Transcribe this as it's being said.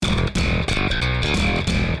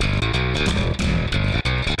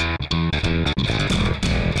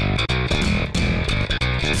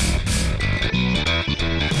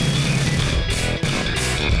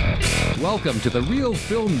Welcome to the Real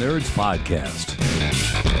Film Nerds Podcast.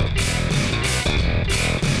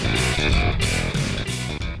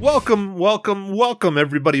 Welcome,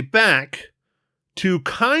 everybody, back to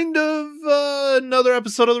kind of another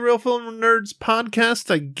episode of the Real Film Nerds Podcast,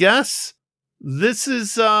 I guess. This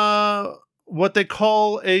is what they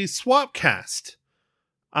call a swapcast.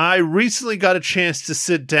 I recently got a chance to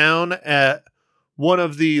sit down at one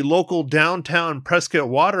of the local downtown Prescott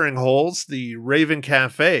watering holes, the Raven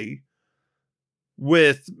Cafe,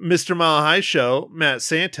 with Mr. Mile High Show, Matt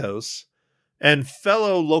Santos, and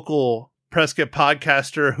fellow local Prescott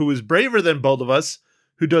podcaster who is braver than both of us,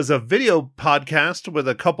 who does a video podcast with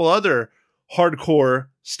a couple other hardcore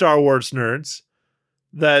Star Wars nerds.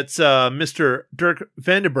 That's Mr. Dirk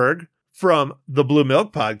Vandenberg from the Blue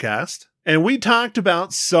Milk Podcast. And we talked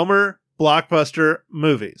about summer blockbuster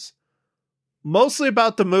movies. Mostly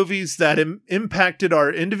about the movies that impacted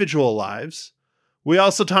our individual lives. We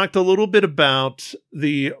also talked a little bit about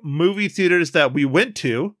the movie theaters that we went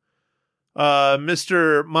to.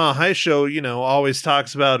 Mr. Mile High Show, always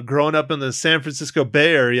talks about growing up in the San Francisco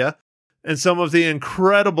Bay Area and some of the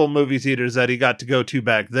incredible movie theaters that he got to go to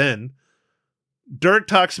back then. Dirk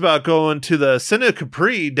talks about going to the Cine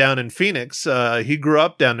Capri down in Phoenix. He grew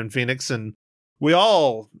up down in Phoenix, and we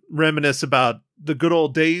all reminisce about the good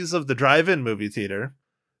old days of the drive-in movie theater.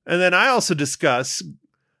 And then I also discuss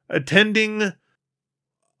attending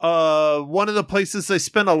one of the places I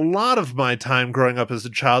spent a lot of my time growing up as a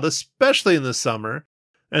child, especially in the summer,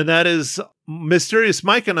 and that is Mysterious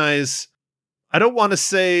Mike and I's, I don't want to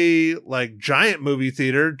say like giant movie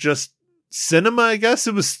theater, just cinema, I guess.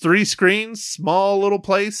 It was 3 screens, small little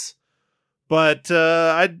place. But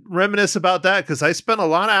I reminisce about that because I spent a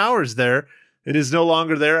lot of hours there. It is no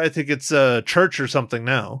longer there. I think it's a church or something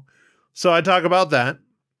now. So I talk about that.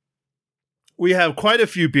 We have quite a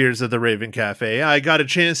few beers at the Raven Cafe. I got a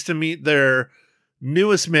chance to meet their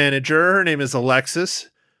newest manager. Her name is Alexis.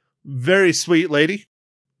 Very sweet lady.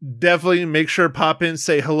 Definitely make sure to pop in,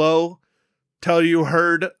 say hello. Tell you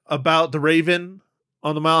heard about the Raven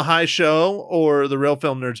on the Mile High Show or the Real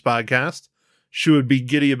Film Nerds Podcast. She would be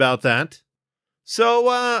giddy about that. So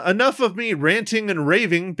enough of me ranting and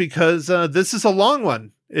raving because this is a long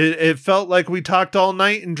one. It felt like we talked all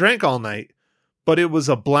night and drank all night. But it was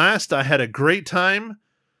a blast. I had a great time.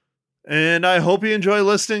 And I hope you enjoy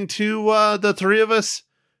listening to the three of us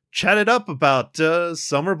chat it up about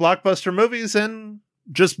summer blockbuster movies and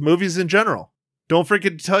just movies in general. Don't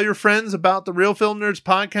forget to tell your friends about the Real Film Nerds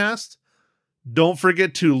Podcast. Don't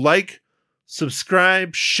forget to like,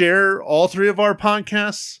 subscribe, share all 3 of our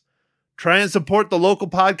podcasts. Try and support the local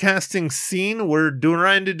podcasting scene. We're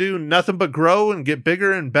trying to do nothing but grow and get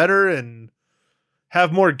bigger and better and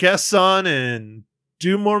have more guests on and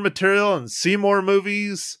do more material and see more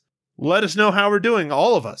movies. Let us know how we're doing,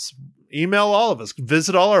 all of us. Email all of us.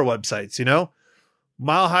 Visit all our websites,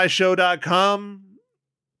 milehighshow.com,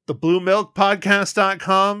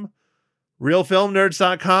 thebluemilkpodcast.com,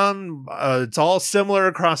 realfilmnerds.com. It's all similar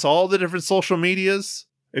across all the different social medias,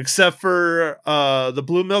 except for the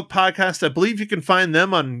Blue Milk Podcast. I believe you can find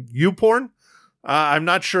them on YouPorn. I'm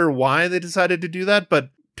not sure why they decided to do that,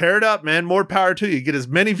 but tear it up, man. More power to you. Get as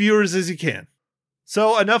many viewers as you can.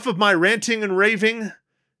 So enough of my ranting and raving.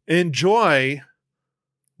 Enjoy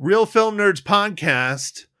Real Film Nerds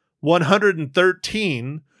Podcast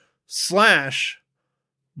 113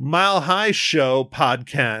 / Mile High Show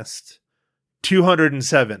Podcast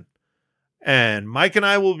 207. And Mike and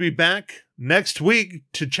I will be back next week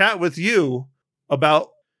to chat with you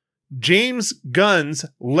about James Gunn's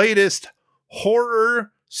latest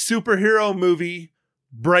horror superhero movie,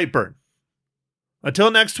 Brightburn.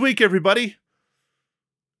 Until next week, everybody,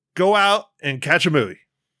 go out and catch a movie.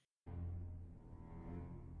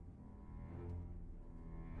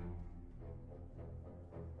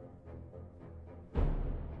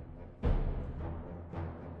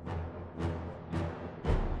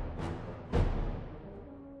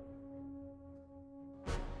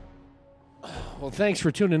 Well, thanks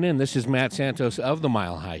for tuning in. This is Matt Santos of the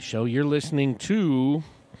Mile High Show. You're listening to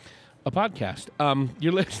a podcast.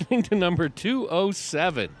 You're listening to number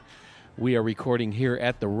 207. We are recording here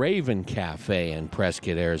at the Raven Cafe in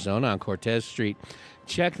Prescott, Arizona on Cortez Street.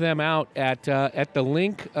 Check them out at the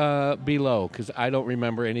link below because I don't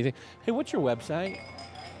remember anything. Hey, what's your website?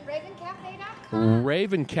 RavenCafe.com.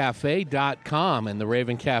 RavenCafe.com and the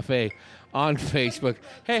Raven Cafe on Facebook.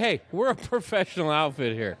 Hey, we're a professional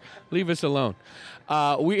outfit here. Leave us alone.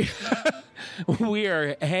 We we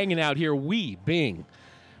are hanging out here, we being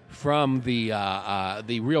from the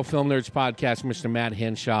Real Film Nerds podcast, Mr. Matt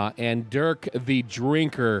Henshaw, and Dirk the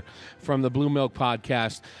Drinker from the Blue Milk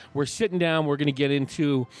podcast. We're sitting down. We're going to get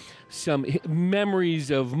into some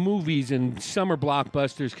memories of movies and summer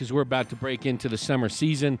blockbusters because we're about to break into the summer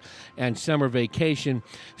season and summer vacation.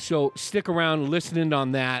 So stick around, listening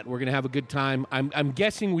on that. We're going to have a good time. I'm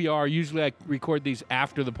guessing we are. Usually I record these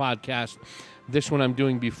after the podcast. This one I'm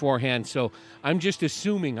doing beforehand. So I'm just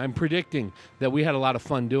assuming, I'm predicting that we had a lot of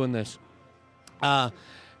fun doing this.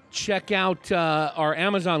 Check out our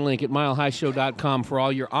Amazon link at milehighshow.com for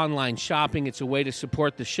all your online shopping. It's a way to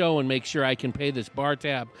support the show and make sure I can pay this bar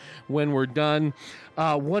tab when we're done.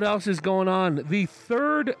 What else is going on? The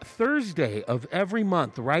third Thursday of every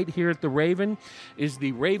month right here at the Raven is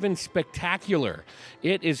the Raven Spectacular.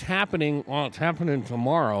 It is happening, well, it's happening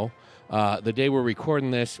tomorrow, the day we're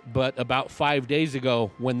recording this, but about 5 days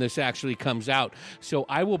ago when this actually comes out. So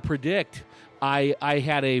I will predict I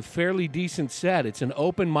had a fairly decent set. It's an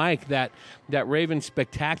open mic that Raven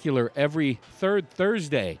Spectacular every third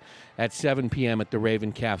Thursday at 7 p.m. at the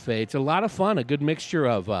Raven Cafe. It's a lot of fun, a good mixture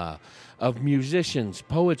of musicians,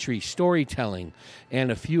 poetry, storytelling,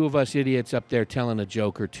 and a few of us idiots up there telling a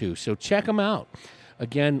joke or two. So check them out.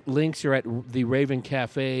 Again, links are at the Raven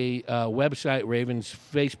Cafe website, Raven's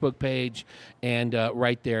Facebook page, and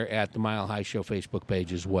right there at the Mile High Show Facebook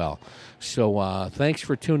page as well. So thanks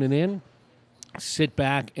for tuning in. Sit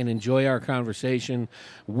back and enjoy our conversation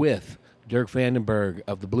with Dirk Vandenberg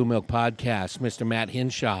of the Blue Milk Podcast, Mr. Matt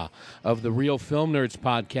Henshaw of the Real Film Nerds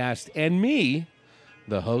Podcast, and me,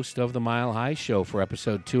 the host of the Mile High Show for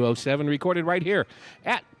episode 207, recorded right here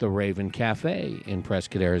at the Raven Cafe in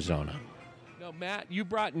Prescott, Arizona. No, Matt, you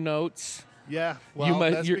brought notes. Yeah, well,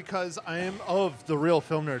 that's because I am of the Real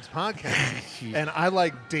Film Nerds Podcast, and I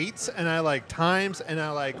like dates, and I like times, and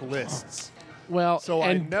I like lists. Well, so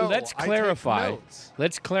and I know, let's clarify. I take notes.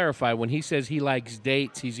 Let's clarify. When he says he likes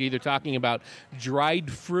dates, he's either talking about dried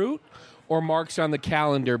fruit or marks on the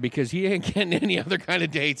calendar because he ain't getting any other kind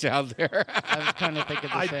of dates out there. I was kind of thinking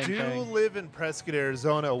the same thing. I do live in Prescott,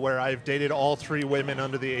 Arizona, where I've dated all 3 women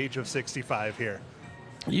under the age of 65 here.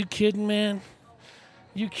 You kidding, man?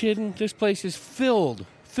 You kidding? This place is filled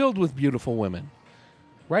with beautiful women.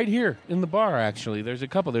 Right here in the bar, actually. There's a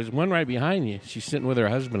couple. There's one right behind you. She's sitting with her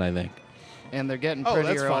husband, I think. And they're getting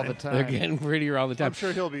prettier all the time. They're getting prettier all the time. I'm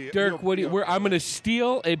sure he'll be. Dirk, I'm going to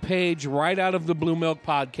steal a page right out of the Blue Milk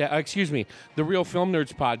podcast. Excuse me, the Real Film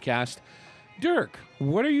Nerds podcast. Dirk,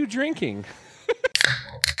 what are you drinking?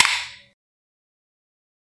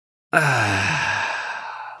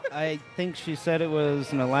 I think she said it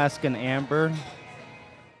was an Alaskan Amber.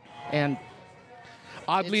 And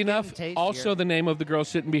oddly enough, also the name of the girl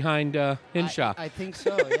sitting behind Henshaw. I think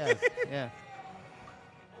so, yeah. Yeah.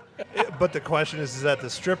 But the question is that the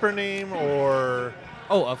stripper name or?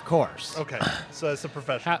 Oh, of course. Okay, so that's the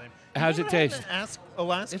professional name. How's it taste?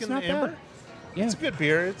 Alaskan It's not Amber? bad. Yeah. It's a good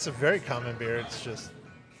beer. It's a very common beer. It's just,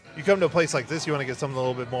 you come to a place like this, you want to get something a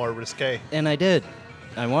little bit more risque. And I did.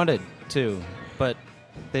 I wanted to, but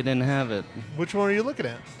they didn't have it. Which one are you looking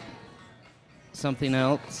at? Something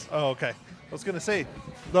else. Oh, okay. I was going to say,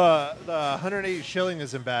 the 180 shilling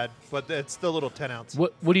isn't bad, but it's the little 10 ounce.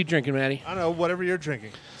 What are you drinking, Matty? I don't know, whatever you're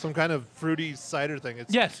drinking. Some kind of fruity cider thing.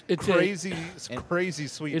 It's it's crazy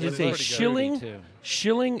sweet. It is a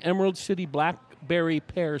Schilling Emerald City Blackberry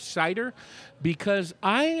Pear Cider because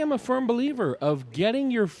I am a firm believer of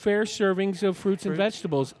getting your fair servings of fruits and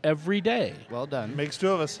vegetables every day. Well done. Makes 2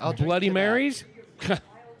 of us. Bloody Marys,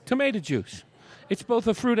 tomato juice. It's both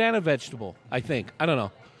a fruit and a vegetable, I think. I don't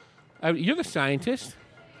know. You're the scientist.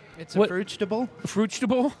 It's a fruitstable?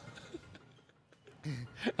 Fruitstable?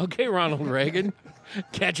 Okay, Ronald Reagan.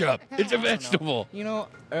 Catch up. It's a vegetable. You know,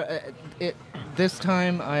 this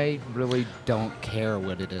time I really don't care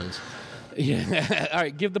what it is. Yeah. All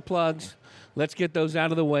right, give the plugs. Let's get those out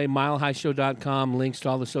of the way. MileHighShow.com, links to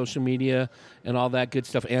all the social media and all that good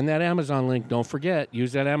stuff. And that Amazon link. Don't forget,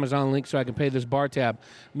 use that Amazon link so I can pay this bar tab.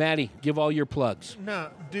 Maddie, give all your plugs. No,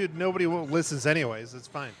 dude, nobody listens anyways. It's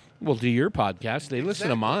fine. Well, do your podcast. They listen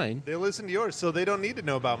to mine. They listen to yours, so they don't need to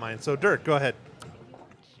know about mine. So, Dirk, go ahead.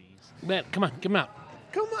 Man, come on, give them out.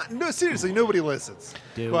 Come on. No, seriously, nobody listens.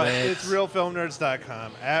 But it's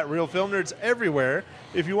realfilmnerds.com. At realfilmnerds everywhere.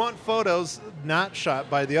 If you want photos not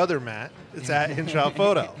shot by the other Matt, it's at Henshaw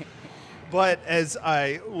Photo. But as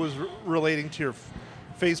I was relating to your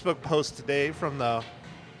Facebook post today from the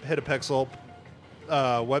Hitapexel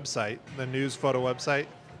website, the news photo website.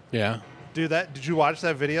 Yeah. Dude, did you watch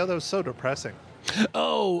that video? That was so depressing.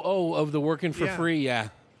 Oh, of the working for free, yeah.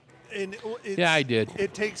 And yeah, I did.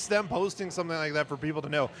 It takes them posting something like that for people to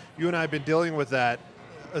know. You and I have been dealing with that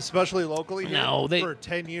especially locally here, No, for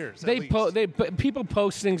 10 years. at least. People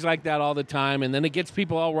post things like that all the time, and then it gets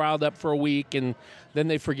people all riled up for a week, and then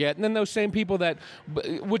they forget. And then those same people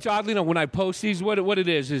which oddly enough, when I post these, what it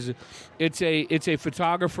is it's a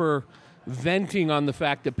photographer venting on the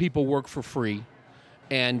fact that people work for free,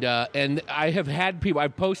 and I have had people.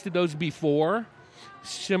 I've posted those before,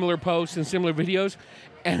 similar posts and similar videos,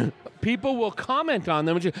 and people will comment on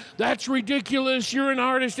them and say, "That's ridiculous. You're an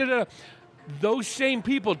artist." Da, da, da. Those same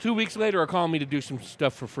people 2 weeks later are calling me to do some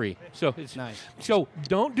stuff for free. So it's Nice. So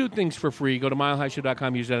don't do things for free. Go to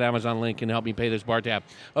milehighshow.com, use that Amazon link, and help me pay this bar tab.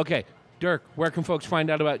 Okay, Dirk, where can folks find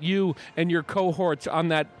out about you and your cohorts on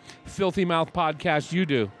that Filthy Mouth podcast you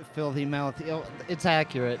do? Filthy Mouth. It's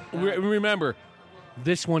accurate. Remember,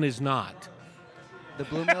 this one is not. The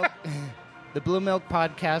Blue Milk.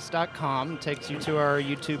 TheBlueMilkPodcast.com takes you to our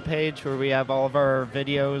YouTube page where we have all of our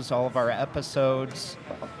videos, all of our episodes.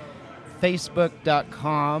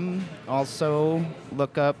 Facebook.com. Also,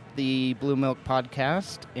 look up the Blue Milk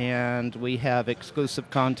Podcast, and we have exclusive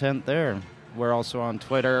content there. We're also on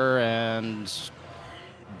Twitter and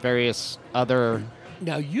various other.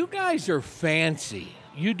 Now, you guys are fancy.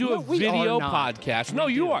 You do No, a we video are not. podcast. No,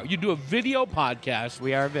 you are. You do a video podcast.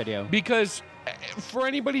 We are video. Because for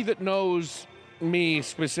anybody that knows me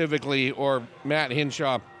specifically or Matt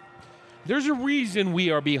Hinshaw, there's a reason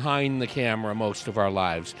we are behind the camera most of our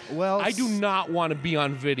lives. Well, I do not want to be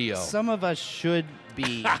on video. Some of us should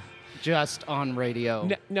be just on radio.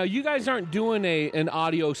 Now, you guys aren't doing an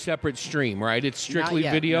audio separate stream, right? It's strictly Not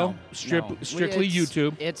yet, video, no. strictly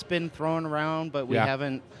YouTube. It's been thrown around, but we Yeah.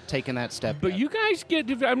 haven't taken that step But yet. you guys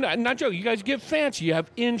I'm not joking. You guys get fancy. You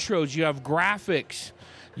have intros. You have graphics.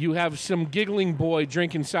 You have some giggling boy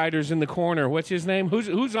drinking ciders in the corner. What's his name?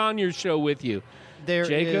 Who's on your show with you? There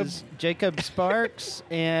Jacob? is Jacob Sparks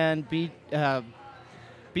and BJ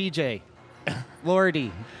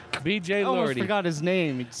Lordy. BJ I almost Lordy. forgot his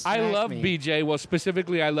name. He I smacked love me. BJ. Well,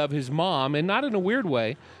 specifically, I love his mom, and not in a weird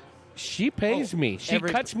way. She pays me. She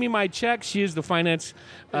cuts me my checks. She is the finance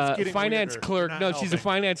getting finance weirder. clerk. You're No, not she's a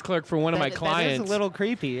helping. finance clerk for one of my That clients. is a little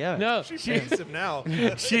creepy, yeah. No, She pays him now.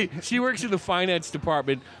 she works in the finance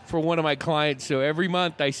department for one of my clients. So every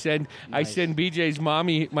month I send BJ's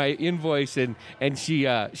mommy my invoice, and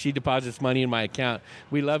she deposits money in my account.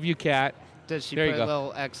 We love you, Kat. Does she There you put go.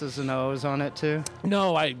 little X's and O's on it too?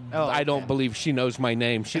 No, I okay. don't believe she knows my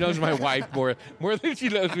name. She knows my wife more than she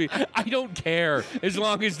knows me. I don't care as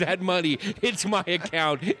long as that money hits my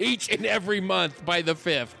account each and every month by the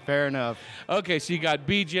 5th. Fair enough. Okay, so you got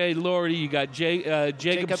BJ Lordy, you got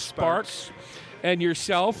Jacob Sparks, and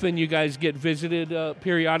yourself, and you guys get visited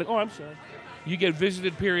periodically. Oh, I'm sorry. You get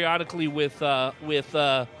visited periodically with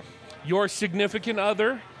your significant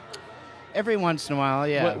other. Every once in a while,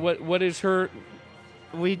 yeah. What is her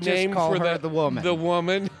we just name call for her the woman. The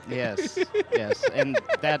woman. Yes, yes. And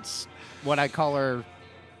that's what I call her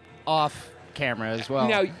off camera as well.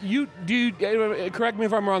 Now, correct me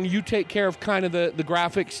if I'm wrong, you take care of kind of the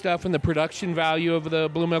graphic stuff and the production value of the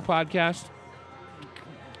Blue Milk Podcast?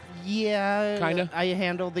 Yeah. Kinda? I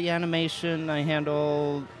handle the animation. I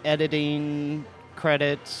handle editing,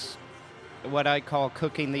 credits, what I call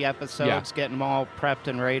cooking the episodes, getting them all prepped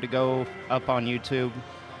and ready to go up on YouTube.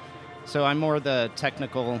 So I'm more the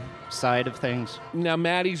technical side of things. Now,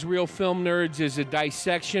 Maddie's Real Film Nerds is a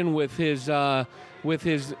dissection with his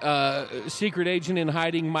secret agent in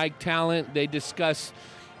hiding, Mike Talent. They discuss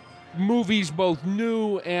movies, both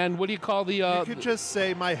new and what do you call the? You could just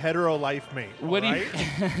say my hetero life mate. What do you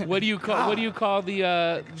what do you call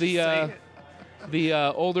the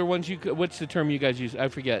older ones? What's the term you guys use? I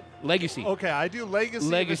forget. Legacy. Okay, I do Legacy.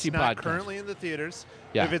 Legacy if it's not podcast. currently in the theaters.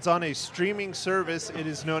 Yeah. If it's on a streaming service, it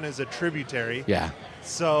is known as a tributary. Yeah.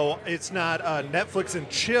 So it's not Netflix and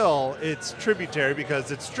chill. It's tributary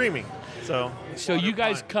because it's streaming. So you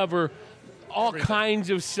guys fine. cover all Everything. kinds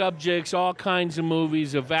of subjects, all kinds of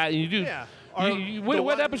movies of that. You do. Yeah. What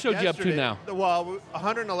one episode you up to yesterday- now? Well,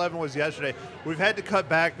 111 was yesterday. We've had to cut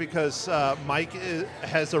back because Mike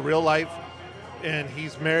has a real life, and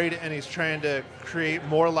he's married, and he's trying to create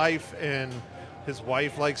more life, and his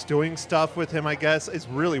wife likes doing stuff with him, I guess. It's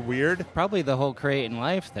really weird. Probably the whole creating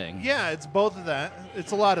life thing. Yeah, it's both of that.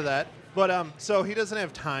 It's a lot of that. But so he doesn't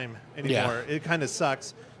have time anymore. Yeah. It kind of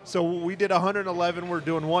sucks. So we did 111. We're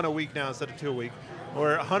doing one a week now instead of 2 a week.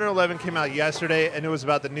 Where 111 came out yesterday, and it was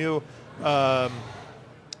about the new, I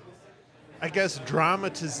guess,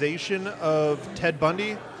 dramatization of Ted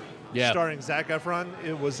Bundy, starring Zac Efron.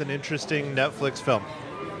 It was an interesting Netflix film.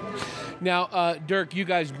 Now, Dirk, you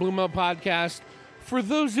guys, Blue Milk Podcast, For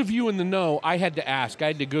those of you in the know, I had to ask. I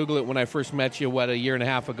had to Google it when I first met you, a year and a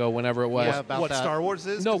half ago, whenever it was. Yeah, about What that. Star Wars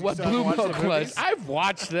is? No, 'Cause you what still Blue haven't watched Milk the was. movies? I've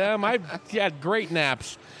watched them. I've had great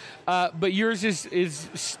naps. But yours is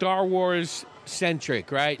Star Wars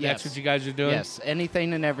centric, right? Yes. That's what you guys are doing? Yes,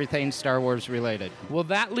 anything and everything Star Wars related. Well,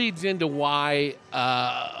 that leads into why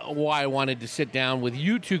I wanted to sit down with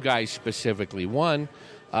you two guys specifically. One,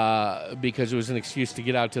 because it was an excuse to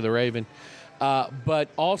get out to the Raven. But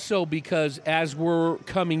also because as we're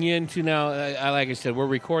coming into now, like I said, we're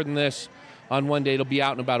recording this on one day. It'll be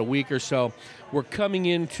out in about a week or so. We're coming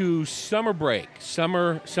into summer break,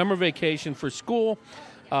 summer vacation for school.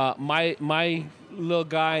 My little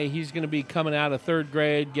guy, he's going to be coming out of third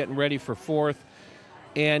grade, getting ready for fourth.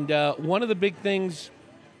 And one of the big things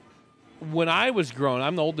when I was growing,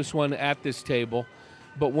 I'm the oldest one at this table,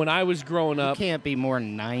 but when I was growing You up, can't be more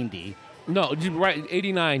than 90. no, right,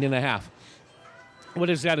 89 and a half. What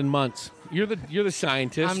is that in months? You're the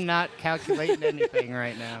scientist. I'm not calculating anything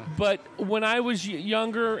right now. But when I was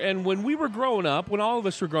younger and when we were growing up, when all of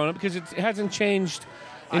us were growing up, because it hasn't changed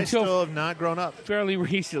I until still have not grown up. fairly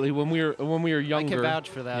recently when we were younger. I can vouch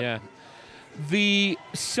for that. Yeah. The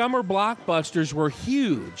summer blockbusters were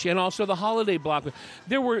huge, and also the holiday blockbusters.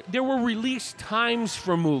 There were release times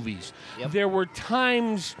for movies. Yep. There were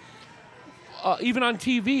times, even on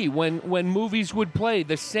TV, when movies would play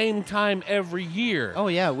the same time every year. Oh,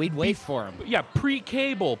 yeah, we'd wait for them. Yeah,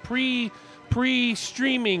 pre-cable,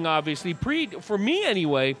 pre-streaming, obviously, for me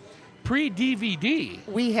anyway, pre-DVD.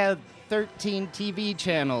 We had 13 TV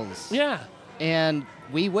channels. Yeah. And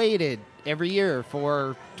we waited every year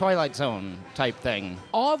for Twilight Zone type thing.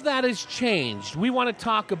 All of that has changed. We want to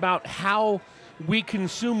talk about how we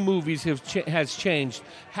consume movies has changed,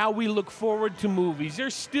 how we look forward to movies.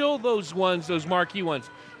 There's still those marquee ones,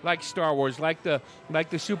 like Star Wars, like the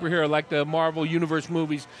superhero, like the Marvel Universe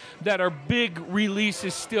movies that are big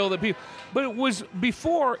releases still that people. But it was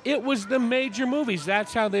the major movies.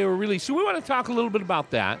 That's how they were released. So we want to talk a little bit about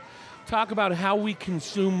that. Talk about how we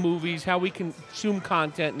consume movies, how we consume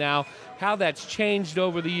content now, how that's changed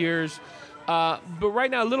over the years. But right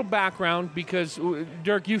now, a little background, because,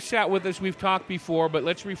 Dirk, you've sat with us. We've talked before, but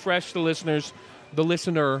let's refresh the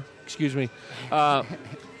listener, excuse me. A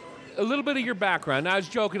little bit of your background. Now, I was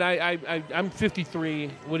joking. I'm 53.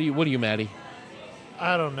 What are you, Maddie?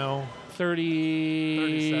 I don't know.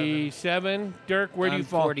 37? Dirk, where do you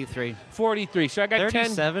fall? 43. 43. So I got 10.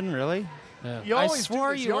 37, really? You I always do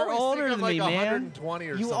swore this. you were always older think I'm than me, like man. 120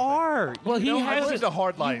 or You something. are. Well, he I've hasn't. lived a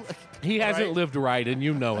hard life. He hasn't Right? lived right, and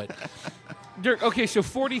you know it. Dirk, okay, so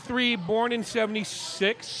 43, born in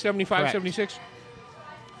 76, 75, Correct. 76.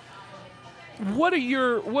 What are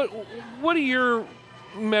your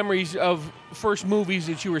memories of first movies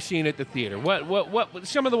that you were seeing at the theater? What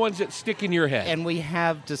some of the ones that stick in your head? And we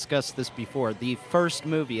have discussed this before. The first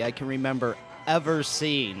movie I can remember ever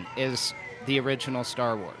seeing is the original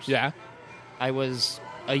Star Wars. Yeah. I was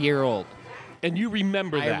a year old. And you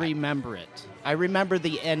remember that. I remember it. I remember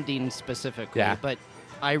the ending specifically, Yeah. but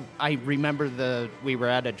I remember we were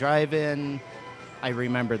at a drive-in. I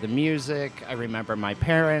remember the music. I remember my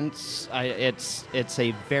parents. It's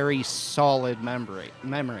a very solid memory.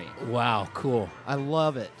 Wow, cool. I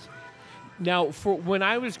love it. Now, for when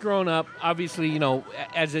I was growing up, obviously,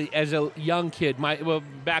 as a young kid,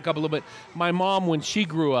 back up a little bit. My mom, when she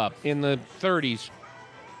grew up in the 30s,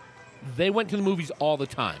 they went to the movies all the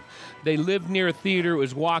time. They lived near a theater. It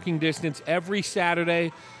was walking distance. Every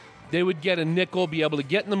Saturday, they would get a nickel, be able to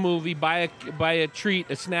get in the movie, buy a treat,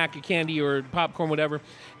 a snack, a candy, or popcorn, whatever,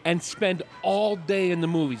 and spend all day in the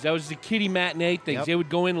movies. That was the kiddie matinee things. Yep. They would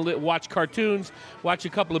go in and watch cartoons, watch a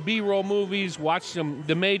couple of B-roll movies, watch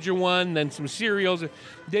the major one, then some serials.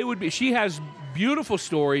 She has beautiful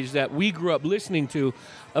stories that we grew up listening to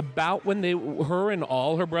about when her and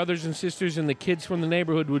all her brothers and sisters and the kids from the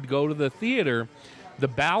neighborhood would go to the theater, the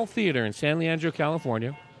Bal Theater in San Leandro,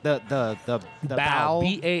 California. The Bal,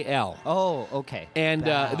 B-A-L. Oh, okay. And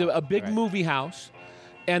Bal. a big Right. movie house.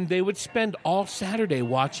 And they would spend all Saturday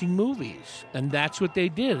watching movies. And that's what they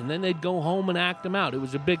did. And then they'd go home and act them out. It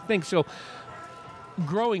was a big thing. So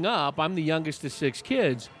growing up, I'm the youngest of 6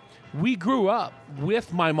 kids. We grew up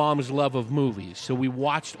with my mom's love of movies. So we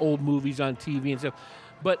watched old movies on TV and stuff.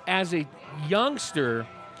 But as a youngster,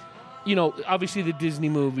 obviously the Disney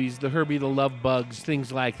movies, the Herbie the Love Bugs,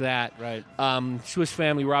 things like that. Right. Swiss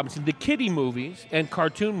Family Robinson, the kiddie movies and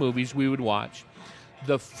cartoon movies we would watch.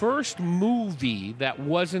 The first movie that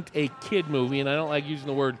wasn't a kid movie, and I don't like using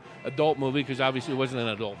the word adult movie because obviously it wasn't an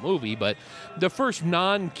adult movie, but the first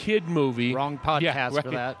non-kid movie. Wrong podcast Yeah, right. for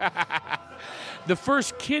that. The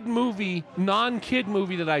first non-kid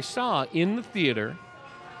movie that I saw in the theater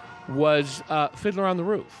was Fiddler on the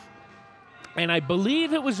Roof. And I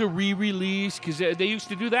believe it was a re-release because they used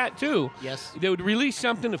to do that too. Yes. They would release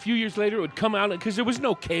something, a few years later it would come out because there was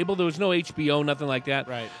no cable, there was no HBO, nothing like that.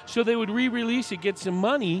 Right. So they would re-release it, get some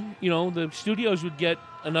money. The studios would get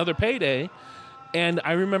another payday. And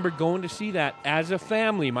I remember going to see that as a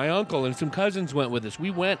family. My uncle and some cousins went with us.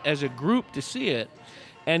 We went as a group to see it.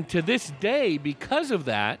 And to this day, because of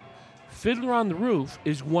that, Fiddler on the Roof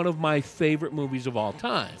is one of my favorite movies of all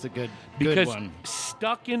time. It's a good Because one.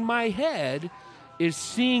 stuck in my head is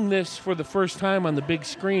seeing this for the first time on the big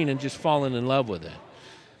screen and just falling in love with it.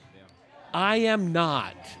 I am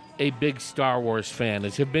not a big Star Wars fan,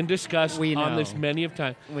 as have been discussed We on know. this many of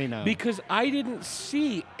times. We know. Because I didn't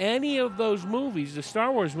see any of those movies, the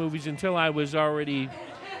Star Wars movies, until I was already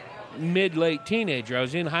mid-late teenager. I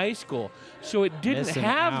was in high school. So it didn't Missing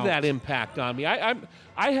have out. that impact on me. I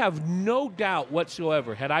have no doubt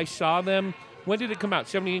whatsoever. Had I saw them, when did it come out?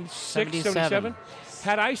 76, 77?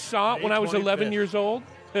 Had I saw it when May I was 11 25th. years old,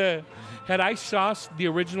 had I saw the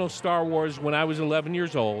original Star Wars when I was 11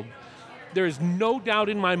 years old, there is no doubt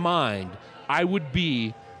in my mind I would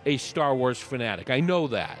be a Star Wars fanatic. I know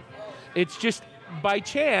that. It's just by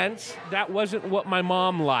chance that wasn't what my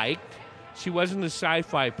mom liked. She wasn't a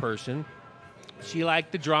sci-fi person. She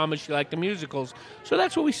liked the drama. She liked the musicals. So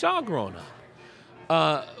that's what we saw growing up.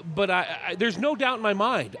 But I there's no doubt in my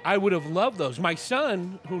mind I would have loved those. My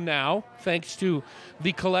son, who now, thanks to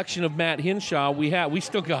the collection of Matt Hinshaw, we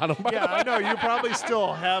still got them. Yeah, I know. You probably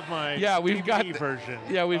still have my Yeah, we've DVD got the- version.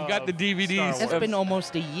 yeah, we've got the of DVDs. Star It's Wars. been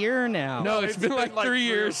almost a year now. No, it's been like 3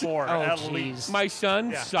 years. 3 or 4, Oh, at jeez. least. My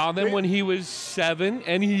son Yeah. saw them when he was 7,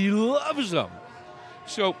 and he loves them.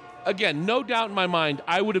 So, again, no doubt in my mind,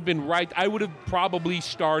 I would have been right. I would have probably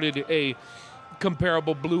started a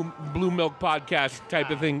comparable blue milk podcast type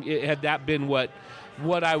of thing had that been what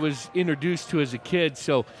I was introduced to as a kid.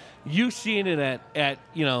 So, you seeing it at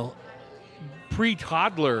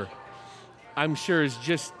pre-toddler, I'm sure is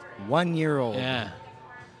just 1 year old. yeah.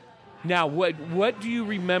 Now, what do you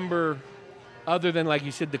remember other than, like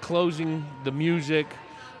you said, the closing, the music?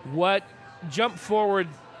 What, jump forward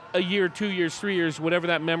a year, 2 years, 3 years, whatever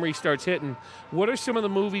that memory starts hitting, what are some of the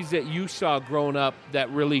movies that you saw growing up that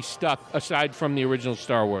really stuck, aside from the original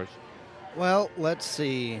Star Wars? Well, let's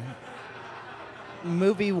see.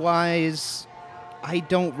 Movie-wise, I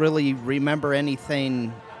don't really remember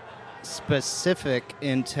anything specific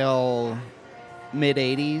until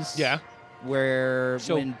mid-'80s. Yeah. Where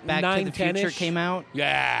So when Back 9, to the Future 10-ish? came out.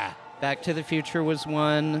 Yeah. Back to the Future was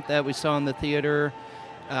one that we saw in the theater.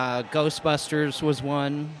 Ghostbusters was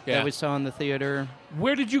one Yeah. that we saw in the theater.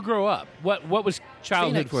 Where did you grow up? What was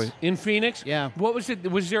childhood Phoenix. for you? In Phoenix? Yeah. What was it?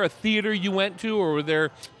 Was there a theater you went to, or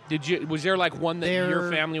was there like one that your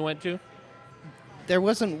There- family went to? There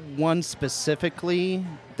wasn't one specifically.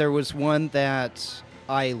 There was one that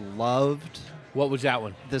I loved, What was that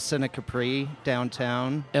one? the Cine Capri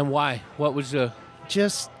downtown. And why? What was the...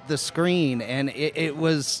 Just the screen, and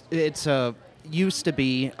it's a used to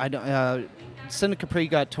be. I don't. Cine Capri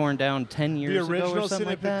got torn down 10 years The ago original or something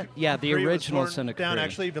like that. Yeah, the Capri was original torn Cine down Capri.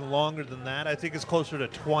 actually even longer than that. I think it's closer to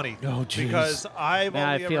 20. Oh, jeez. Because I've Man,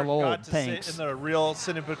 I only feel ever old. got to Thanks. sit in the real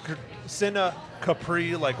Cine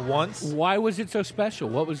Capri like once. Why was it so special?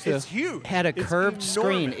 What was the... It's huge. Had a It's curved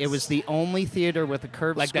screen. enormous. It was the only theater with a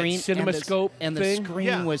curved Like that screen. CinemaScope and thing? the screen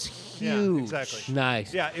Yeah. was Yeah, huge. exactly.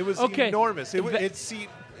 Nice. Yeah, it was Okay. enormous. It That-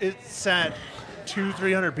 it sat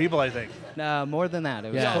 200-300 people, I think. More than that.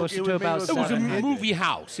 It was Yeah. closer It to would about make It was a 700. movie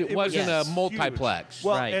house. It It was wasn't yes, a multiplex. Huge.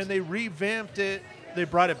 Well, Right. and they revamped it. They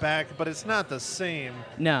brought it back, but it's not the same.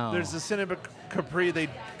 No. There's the Cinema Capri. They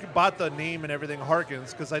bought the name and everything,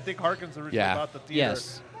 Harkins, because I think Harkins originally Yeah. bought the theater.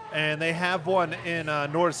 Yes. And they have one in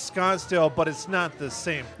North Scottsdale, but it's not the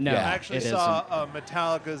same. No, I Yeah. actually it saw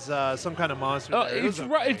Metallica's Some Kind of Monster. Oh, there. It was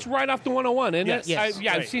it's right off the 101, isn't Yes. it? Yes.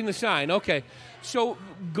 I've Right. seen the sign. Okay, so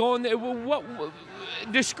going there,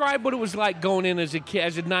 describe what it was like going in as a kid,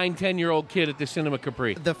 as a 9, 10-year-old kid at the Cinema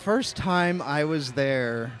Capri. The first time I was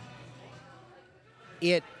there,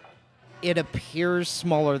 it appears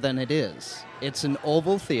smaller than it is. It's an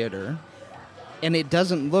oval theater, and it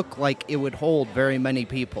doesn't look like it would hold very many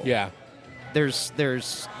people. Yeah, There is.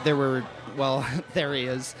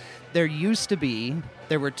 There used to be.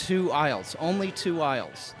 There were 2 aisles, only 2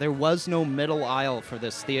 aisles. There was no middle aisle for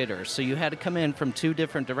this theater, so you had to come in from 2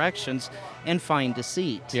 different directions and find a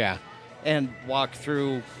seat. yeah. And walk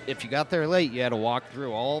through. If you got there late, you had to walk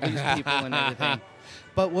through all these people and everything.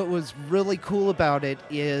 But what was really cool about it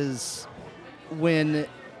is when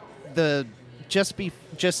the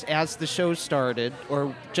just as the show started,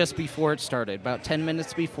 or just before it started, about 10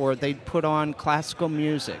 minutes before, they'd put on classical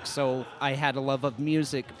music. So I had a love of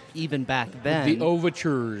music even back then. The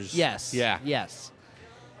overtures. Yes. Yeah. Yes.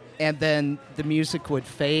 And then the music would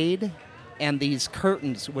fade, and these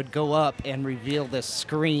curtains would go up and reveal this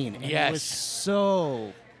screen. And Yes. It was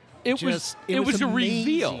so... It was a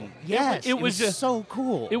reveal. amazing. Yes. It was so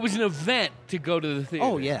cool. It was an event to go to the theater.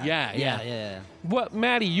 Oh, yeah. Yeah. What,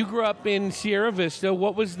 Maddie? You grew up in Sierra Vista.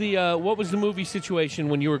 What was the movie situation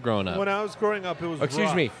when you were growing up? When I was growing up, it was Excuse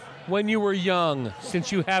rough. me. When you were young,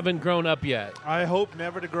 since you haven't grown up yet. I hope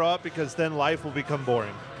never to grow up because then life will become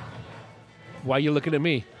boring. Why are you looking at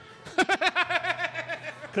me?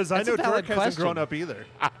 Because I That's a know valid Dirk hasn't question. grown up either.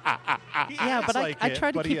 He Yeah, acts but like I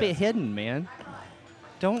try to but he keep it is. hidden, man.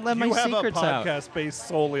 Don't let my You have secrets a out. podcast based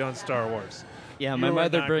solely on Star Wars. Yeah, You my are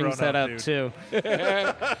mother not brings grown that up, up dude. too.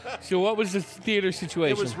 So what was the theater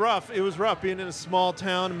situation? It was rough. It was rough being in a small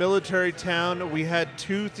town, military town. We had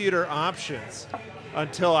 2 theater options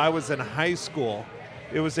until I was in high school.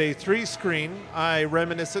 It was a 3-screen. I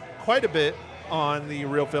reminisce it quite a bit on the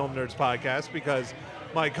Real Film Nerds podcast because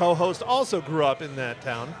my co-host also grew up in that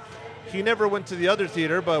town. He never went to the other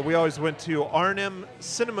theater, but we always went to R&M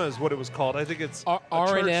Cinema is what it was called. I think it's a church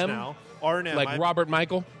R&M? now. R&M. like Robert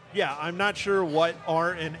Michael? Yeah, I'm not sure what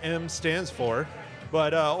R&M stands for,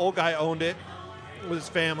 but old guy owned it with his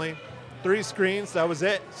family. 3 screens, that was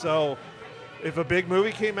it. So if a big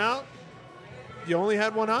movie came out, you only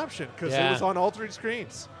had one option because Yeah. it was on all 3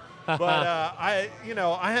 screens. But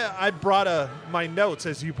I brought my notes,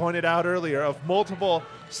 as you pointed out earlier, of multiple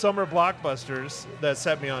summer blockbusters that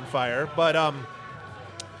set me on fire. But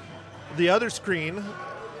the other screen,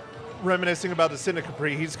 reminiscing about the Cine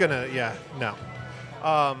Capri,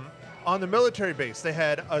 on the military base, they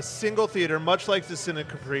had a single theater, much like the Cine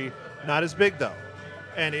Capri, not as big though.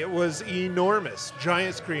 And it was enormous,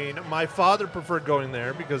 giant screen. My father preferred going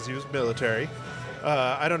there because he was military.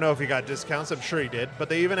 I don't know if he got discounts. I'm sure he did. But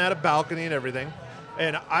they even had a balcony and everything.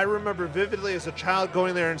 And I remember vividly as a child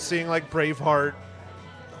going there and seeing like Braveheart.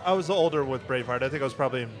 I was older with Braveheart. I think I was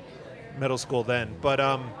probably in middle school then. But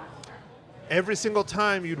every single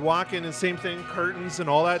time you'd walk in and same thing, curtains and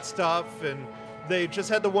all that stuff. And they just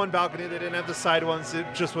had the one balcony. They didn't have the side ones. It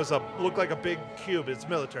just looked like a big cube. It's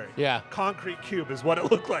military. Yeah. Concrete cube is what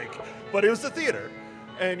it looked like. But it was the theater.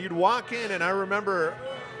 And you'd walk in, and I remember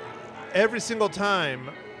every single time,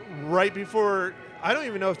 right before, I don't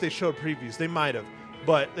even know if they showed previews. They might have.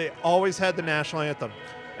 But they always had the national anthem.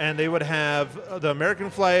 And they would have the American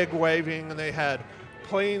flag waving, and they had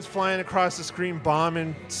planes flying across the screen,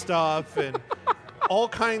 bombing stuff, and all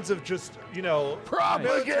kinds of just,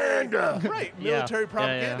 Propaganda. Right, Yeah. military Yeah,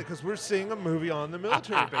 propaganda, yeah. because we're seeing a movie on the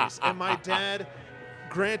military base. And my dad,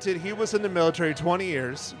 granted, he was in the military 20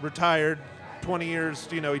 years, retired 20 years,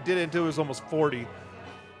 he did it until he was almost 40.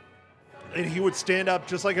 And he would stand up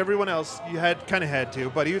just like everyone else. You kind of had to,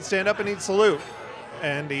 but he would stand up and he'd salute.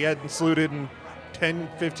 And he hadn't saluted in 10,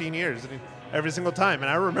 15 years, every single time. And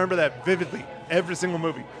I remember that vividly, every single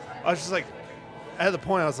movie. I was just like, at the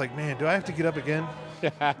point, I was like, man, do I have to get up again?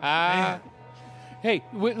 Hey,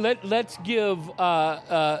 let's give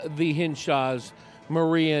the Hinshaws,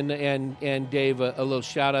 Marie and Dave, a little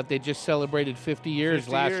shout out. They just celebrated 50 years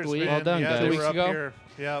 50 last years, week. man. Well done, yeah, guys. they 2 were weeks up ago? Here.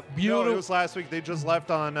 Yeah, Beautiful. No, it was last week. They just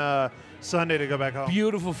left on Sunday to go back home.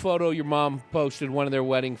 Beautiful photo. Your mom posted one of their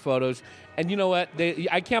wedding photos. And you know what?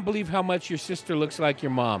 I can't believe how much your sister looks like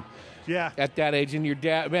your mom Yeah, at that age. And your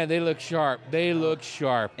dad, man, they look sharp. They look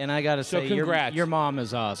sharp. And I got to So say, congrats. your mom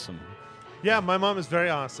is awesome. yeah. My mom is very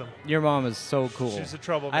awesome. Your mom is so cool. She's a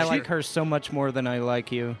troublemaker. I like her so much more than I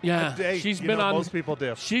like you. Yeah, Hey, she's you been know, on. most people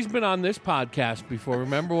do. She's been on this podcast before.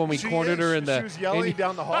 Remember when we She cornered is. her in the? She was yelling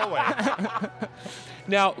down the hallway.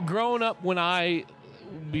 Now, growing up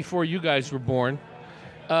before you guys were born,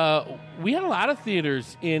 we had a lot of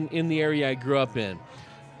theaters in the area I grew up in.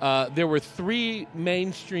 There were 3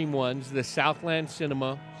 mainstream ones: the Southland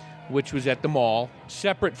Cinema, which was at the mall,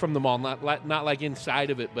 separate from the mall, not like inside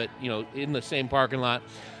of it, but in the same parking lot.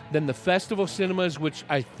 Then the Festival Cinemas, which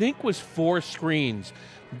I think was 4 screens.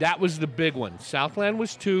 That was the big one. Southland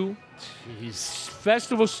was 2.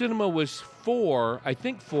 Festival Cinema was 4, I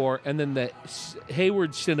think 4, and then the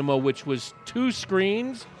Hayward Cinema, which was 2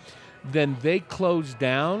 screens. Then they closed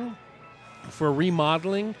down for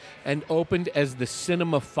remodeling and opened as the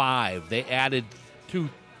Cinema 5. They added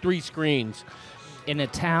 3 screens. In a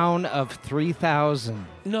town of 3,000.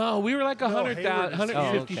 No, we were like 100,000, Hayward is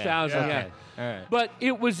 150,000. huge. Yeah. Okay. All right. But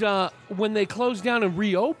it was when they closed down and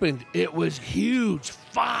reopened, it was huge,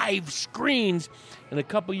 5 screens. And a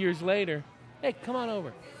couple years later, hey, come on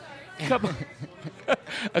over.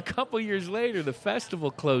 A couple years later, the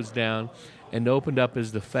festival closed down and opened up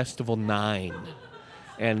as the Festival 9.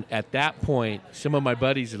 And at that point, some of my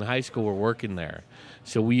buddies in high school were working there.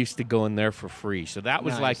 So we used to go in there for free. So that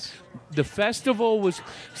was like, the festival was,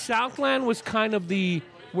 Southland was kind of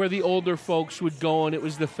where the older folks would go, and it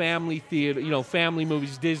was the family theater, family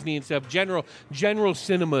movies, Disney and stuff. General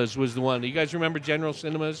Cinemas was the one. Do you guys remember General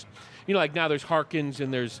Cinemas? Like now there's Harkins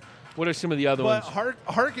and there's, what are some of the other ones?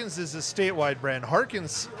 Harkins is a statewide brand.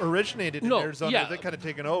 Harkins originated in Arizona. Yeah, they've kind of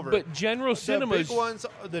taken over. But General Cinemas... The big ones,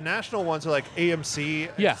 the national ones are like AMC,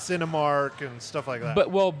 and Cinemark, and stuff like that. But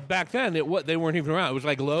back then, they weren't even around. It was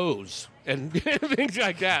like Lowe's and things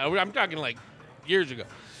like that. I'm talking like years ago.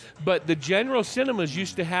 But the General Cinemas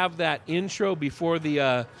used to have that intro before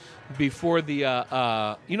the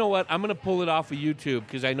you know what? I'm going to pull it off of YouTube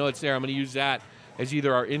because I know it's there. I'm going to use that as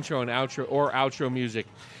either our intro and outro or outro music.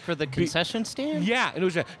 For the concession stand? Yeah, and it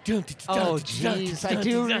was a... Oh, jeez, I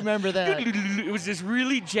do remember that. It was this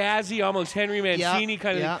really jazzy, almost Henry Mancini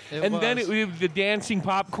kind of... And then it was the dancing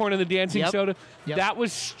popcorn and the dancing soda. Yep. That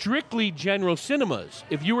was strictly General Cinemas.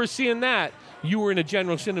 If you were seeing that, you were in a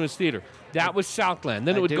General Cinemas theater. That was Southland.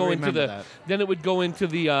 Then it would go into the... Then it would go into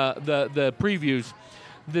the previews.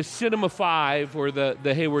 The Cinema 5 or the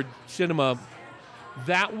Hayward Cinema...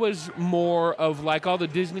 That was more of like all the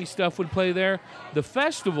Disney stuff would play there. The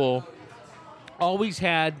festival always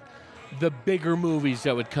had the bigger movies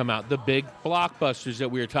that would come out, the big blockbusters that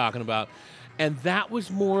we were talking about. And that was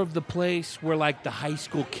more of the place where like the high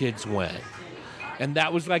school kids went. And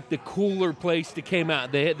that was like the cooler place that came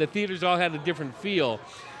out. The theaters all had a different feel.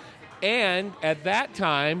 And at that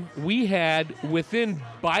time, we had within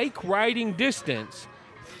bike riding distance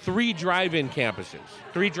 3 drive-in campuses,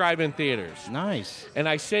 3 drive-in theaters. Nice. And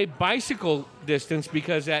I say bicycle distance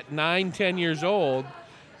because at 9, 10 years old,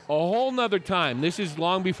 a whole nother time, this is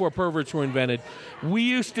long before perverts were invented, we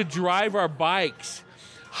used to drive our bikes,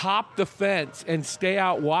 hop the fence, and stay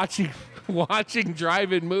out watching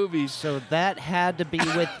drive-in movies. So that had to be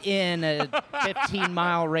within a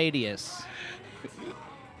 15-mile radius.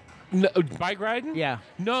 No, bike riding? Yeah.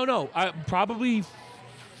 No. Probably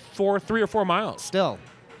 3 or 4 miles. Still.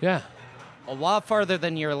 Yeah. A lot farther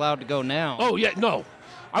than you're allowed to go now. Oh, yeah, no.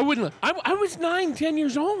 I wouldn't. I was 9, 10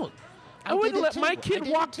 years old. I wouldn't let my kid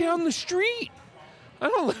walk down the street. I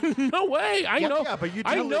don't. No way. I know. Yeah, but you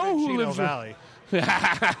I do know live in who Chino lives Valley.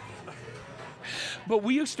 But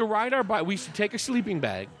we used to ride our bike. We used to take a sleeping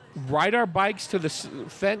bag, ride our bikes to the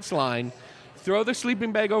fence line, throw the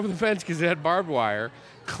sleeping bag over the fence because it had barbed wire,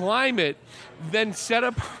 climb it, then set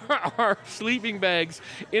up our sleeping bags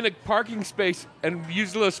in a parking space and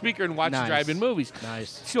use a little speaker and watch drive-in movies.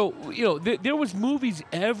 Nice. So, there was movies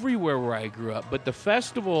everywhere where I grew up, but the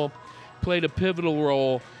festival played a pivotal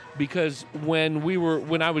role because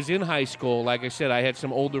when I was in high school, like I said, I had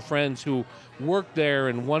some older friends who worked there,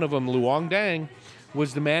 and one of them, Luong Dang,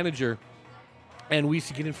 was the manager, and we used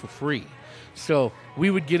to get in for free. So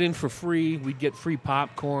we would get in for free, we'd get free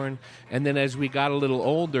popcorn, and then as we got a little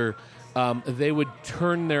older, they would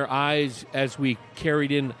turn their eyes as we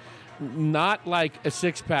carried in, not like a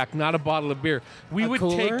 6-pack, not a bottle of beer. We would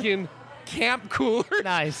take in camp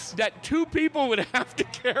coolers that 2 people would have to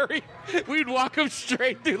carry. We'd walk them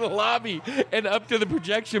straight through the lobby and up to the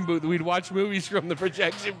projection booth. We'd watch movies from the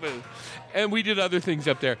projection booth. And we did other things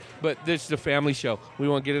up there. But this is a family show. We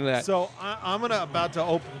won't get into that. So I'm about to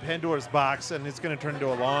open Pandora's box, and it's going to turn into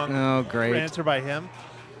a long answer by him.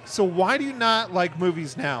 So why do you not like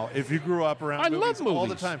movies now if you grew up around movies all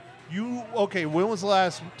the time? When was the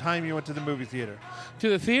last time you went to the movie theater? To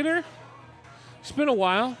the theater? It's been a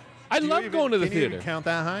while. I love going to the theater. Can you count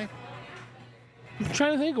that high? I'm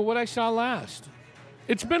trying to think of what I saw last.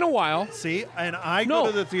 It's been a while. See, and I go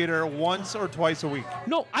to the theater once or twice a week.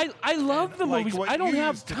 No, I love the movies. I don't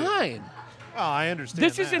have time. Oh, I understand.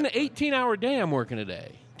 This is an 18-hour day I'm working a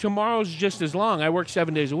day. Tomorrow's just as long. I work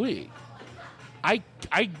 7 days a week. I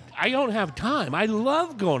don't have time. I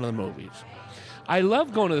love going to the movies. I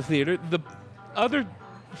love going to the theater. The other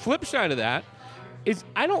flip side of that is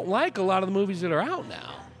I don't like a lot of the movies that are out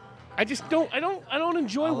now. I just don't. I don't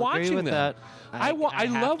enjoy watching them. That. I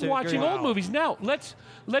love watching old movies. Now let's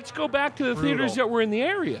go back to the theaters that were in the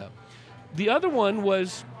area. The other one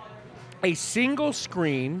was a single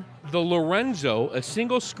screen, the Lorenzo, a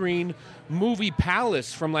single screen movie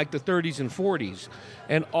palace from like the 30s and 40s,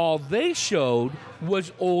 and all they showed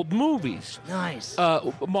was old movies. Nice.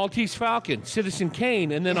 Maltese Falcon, Citizen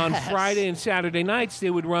Kane, and then on Friday and Saturday nights they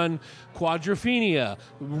would run Quadrophenia,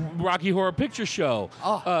 Rocky Horror Picture Show.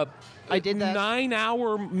 I did that.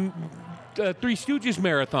 9-hour Three Stooges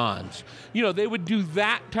marathons. They would do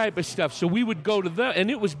that type of stuff. So we would go to them, and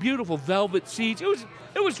it was beautiful, velvet seats.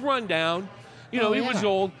 It was run down. It was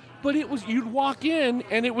old. But you'd walk in,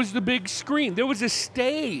 and it was the big screen. There was a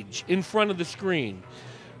stage in front of the screen.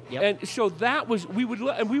 Yep. And so we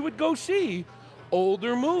would go see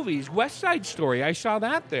older movies. West Side Story, I saw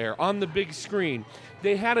that there on the big screen.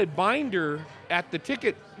 They had a binder at the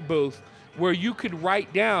ticket booth where you could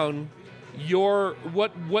write down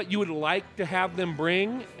what you would like to have them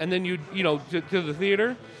bring, and then you'd to the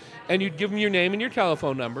theater, and you'd give them your name and your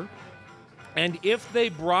telephone number. And if they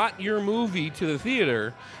brought your movie to the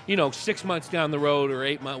theater, 6 months down the road or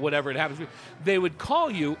 8 months, whatever it happens, they would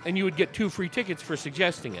call you and you would get 2 free tickets for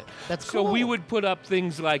suggesting it. That's so cool. we would put up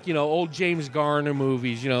things like, old James Garner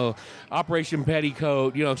movies, Operation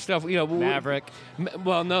Petticoat, stuff, Maverick.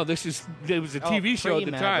 Well, no, it was a TV show at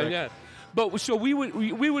the time, yeah. But so we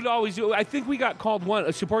would always do. I think we got called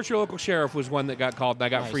one. Support Your Local Sheriff was one that got called, and I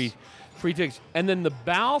got Nice. free tickets. And then the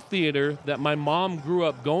Bow Theater that my mom grew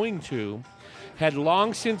up going to had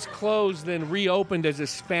long since closed, then reopened as a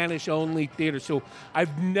Spanish-only theater. So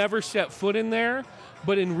I've never set foot in there,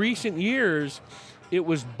 but in recent years, it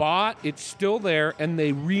was bought. It's still there, and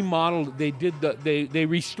they remodeled. They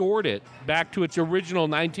restored it back to its original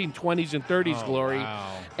 1920s and 30s glory.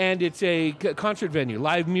 Wow. And it's a concert venue,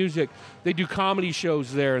 live music. They do comedy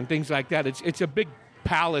shows there and things like that. It's a big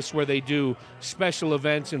palace where they do special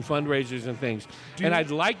events and fundraisers and things. And I'd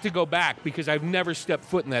like to go back because I've never stepped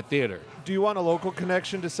foot in that theater. Do you want a local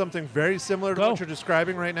connection to something very similar to Go. what you're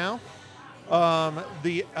describing right now?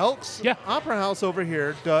 The Elks Yeah. Opera House over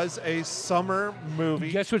here does a summer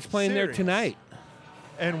movie. Guess what's playing there series, tonight?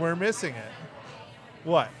 And we're missing it.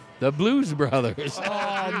 What? The Blues Brothers.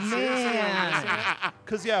 Oh, man.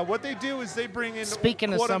 Because what they do is they bring in.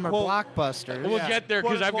 Speaking of quote, summer unquote, blockbusters. We'll get there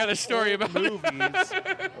because I've got a story old about it.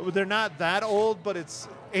 movies. They're not that old, but it's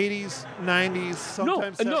 80s, 90s,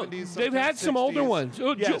 sometimes 70s. They've had sometimes some older 60s. ones.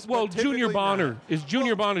 Oh, Yes, well, but Junior typically Bonner not.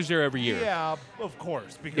 Junior Bonner's there every year. Yeah, of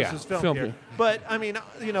course, because Yeah, it's filmed filmed here. here. But I mean,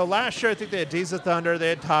 last year I think they had Days of Thunder, they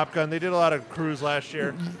had Top Gun, they did a lot of cruise last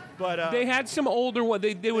year. But They had some older ones.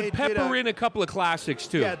 They would They did pepper in a couple of classics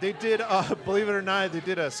too. yeah, they did. Believe it or not, they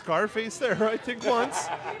did a Scarface there, I think once.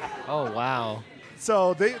 Oh, wow.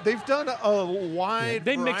 So they've done a wide.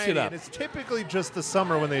 They mix it variety, up. and it's typically just the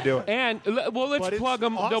summer when they do it. And let's But it's plug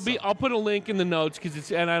them. awesome. I'll put a link in the notes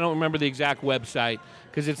and I don't remember the exact website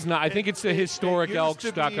because it's not. I think it's the historic it Elks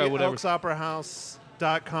used to be whatever.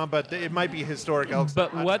 ElksOperaHouse.com, but it might be historic Elks.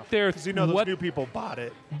 But what they're- because those what- new people bought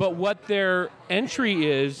it. But what their entry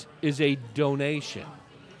is a donation.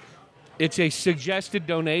 It's a suggested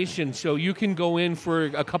donation, so you can go in for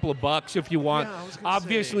a couple of bucks if you want. Yeah, I was gonna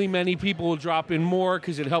Obviously, say. many people will drop in more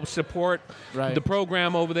because it helps support Right. the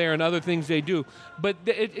program over there and other things they do. But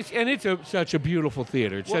it's such a beautiful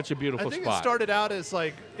theater. It's such a beautiful I think spot. it started out as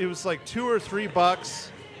it was like $2 or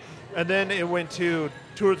 $3, and then it went to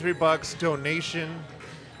 $2 or $3 donation.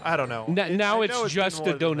 I don't know. Now I know it's been just more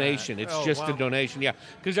a than donation. that. It's Oh, just wow. a donation. Yeah,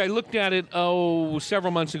 because I looked at it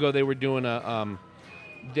several months ago. They were doing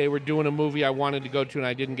a movie I wanted to go to and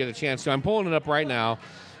I didn't get a chance. So I'm pulling it up right now.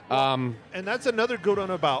 And that's another good one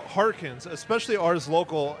about Harkins, especially ours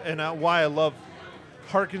local, and why I love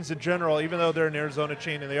Harkins in general, even though they're an Arizona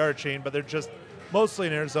chain and they are a chain, but they're just mostly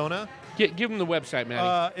in Arizona. Give them the website,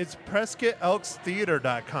 Matty. It's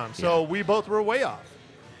PrescottElksTheater.com. So we both were way off.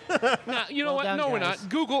 Now, you know Well what? done, No, we're guys. not.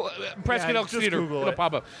 Google Prescott Yeah, Elks just Theater. Google It'll it.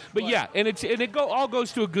 pop up. But yeah, and all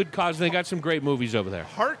goes to a good cause. And they got some great movies over there.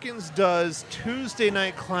 Harkins does Tuesday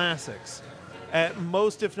night classics at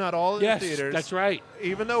most, if not all, of Yes, the theaters. that's right.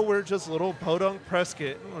 Even though we're just little podunk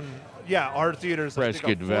Prescott, our theaters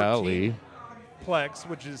Prescott Valley. Plex,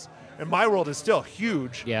 which is in my world is still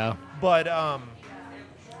huge. Yeah. But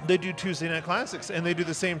they do Tuesday night classics, and they do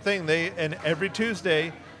the same thing. And every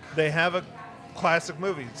Tuesday they have a classic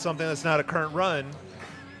movie, something that's not a current run,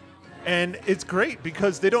 and it's great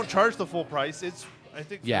because they don't charge the full price. It's I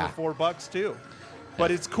think Yeah. $4 too,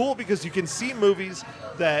 but it's cool because you can see movies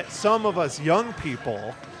that some of us young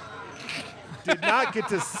people did not get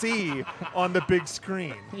to see on the big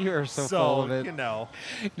screen. You're so full of it.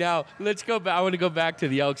 Now, let's go back. I want to go back to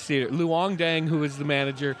the Elks Theater. Luong Dang, who is the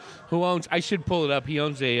manager, who owns, I should pull it up, he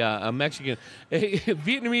owns a Mexican, a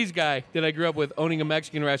Vietnamese guy that I grew up with owning a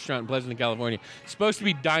Mexican restaurant in Pleasanton, California. It's supposed to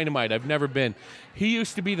be dynamite. I've never been. He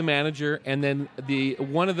used to be the manager, and then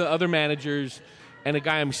one of the other managers and a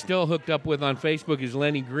guy I'm still hooked up with on Facebook is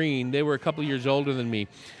Lenny Green. They were a couple years older than me.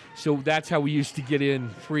 So that's how we used to get in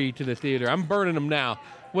free to the theater. I'm burning them now.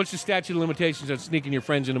 What's the statute of limitations on sneaking your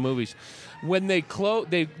friends into movies? When they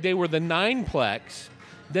closed, they were the Nineplex.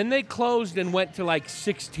 Then they closed and went to like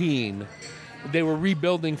 16. They were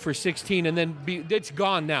rebuilding for 16, and then it's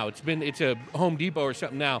gone now. It's a Home Depot or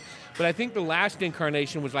something now. But I think the last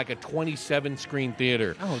incarnation was like a 27-screen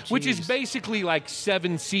theater, which is basically like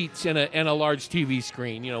 7 seats and a large TV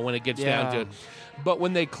screen. When it gets down to. But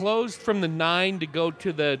when they closed from the 9 to go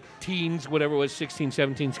to the teens, whatever it was, 16,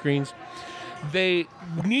 17 screens, they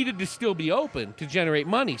needed to still be open to generate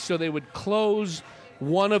money. So they would close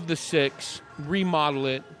one of the 6, remodel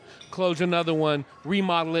it, close another one,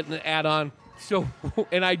 remodel it, and add on. So,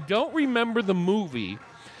 and I don't remember the movie,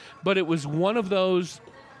 but it was one of those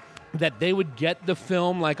that they would get the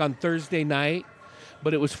film like on Thursday night,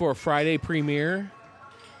 but it was for a Friday premiere.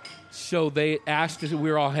 So they asked us,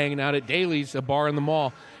 we were all hanging out at Daly's, a bar in the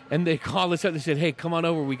mall, and they called us up and said, hey, come on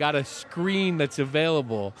over. We got a screen that's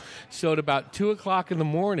available. So at about 2 o'clock in the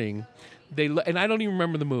morning, and I don't even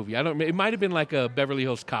remember the movie. It might have been like a Beverly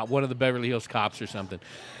Hills Cop, one of the Beverly Hills Cops or something.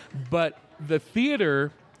 But the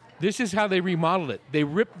theater, this is how they remodeled it. They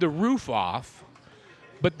ripped the roof off,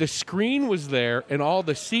 but the screen was there and all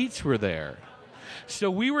the seats were there. So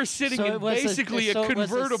we were sitting in basically a convertible.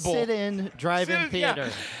 It was a sit-in drive-in theater.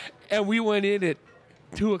 Yeah. And we went in at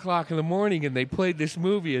 2 o'clock in the morning, and they played this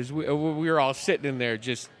movie as we were all sitting in there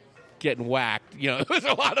just getting whacked. It was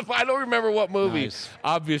a lot of fun. I don't remember what movie,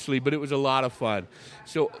 obviously, but it was a lot of fun.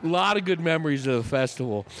 So a lot of good memories of the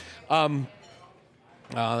festival.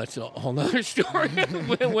 That's a whole nother story.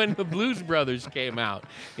 when the Blues Brothers came out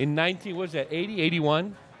in 80,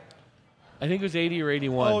 81? I think it was 80 or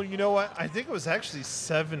 81. Oh, you know what? I think it was actually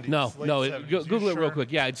 70s. No, 70s. Google it real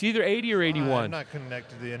quick. Yeah, it's either 80 or 81. I'm not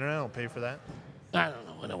connected to the internet. I don't pay for that. I don't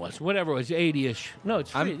know when it was. Whatever it was, 80-ish. No, it's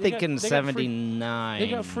free. I'm thinking 79. They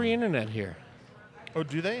got free internet here. Oh,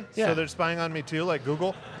 do they? Yeah. So they're spying on me too, like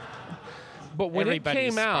Google? But when Everybody's it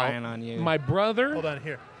came spying out, on you. my brother... Hold on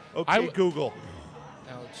here. Okay, Google.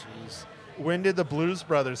 Oh, jeez. When did the Blues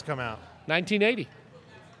Brothers come out? 1980.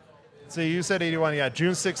 So you said 81. Yeah,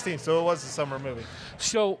 June 16th. So it was a summer movie.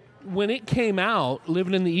 So when it came out,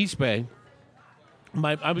 living in the East Bay,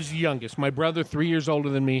 I was the youngest. My brother, 3 years older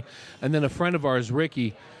than me, and then a friend of ours,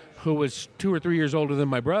 Ricky, who was 2 or 3 years older than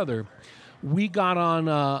my brother. We got on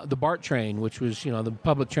the BART train, which was the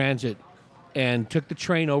public transit, and took the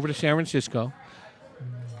train over to San Francisco,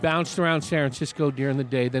 bounced around San Francisco during the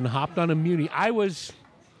day, then hopped on a Muni. I was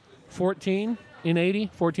 14 in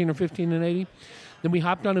 80, 14 or 15 in 80. Then we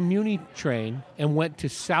hopped on a Muni train and went to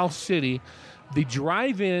South City, the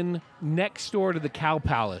drive-in next door to the Cow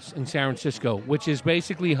Palace in San Francisco, which is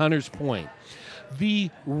basically Hunters Point.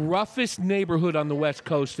 The roughest neighborhood on the West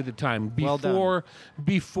Coast at the time. Before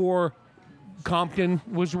Compton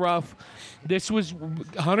was rough.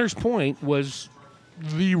 Hunters Point was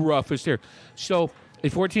the roughest here. So a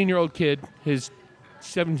 14-year-old kid, his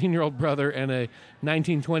 17-year-old brother, and a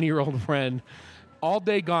 19, 20-year-old friend, all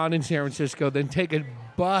day gone in San Francisco, then take a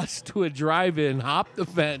bus to a drive-in, hop the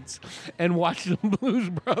fence, and watch the Blues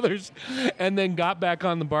Brothers, and then got back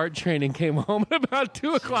on the BART train and came home at about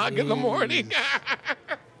 2 o'clock in the morning.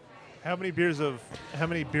 How many beers of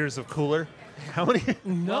Cooler? How many?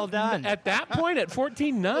 Well done. At that point, at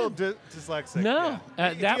 14, none. Dyslexic. No, yeah.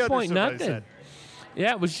 at You that point, understood what I nothing. said.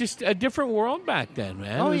 Yeah, it was just a different world back then,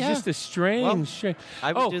 man. Oh, it was yeah. just a strange...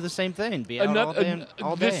 I would do the same thing. Be out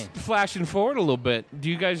all day. This flashing forward a little bit. Do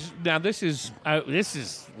you guys... Now, this is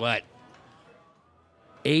what?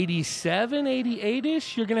 87,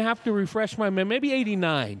 88-ish? You're going to have to refresh my memory. Maybe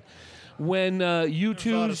 89. When U2's... There's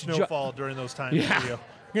a lot of snowfall during those times. Yeah.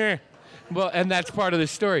 Yeah. Well, and that's part of the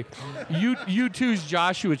story. U2's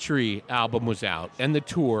Joshua Tree album was out, and the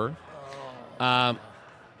tour,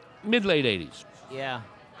 mid-late 80s. Yeah.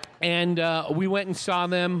 And we went and saw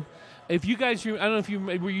them. If you guys, I don't know if you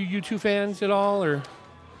were you U2 fans at all, or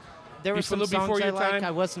There were Before- some songs before I your liked. time?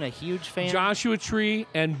 I wasn't a huge fan. Joshua Tree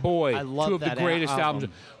and Boy, I love two of the that greatest album.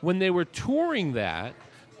 albums. When they were touring that,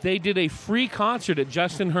 they did a free concert at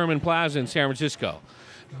Justin Herman Plaza in San Francisco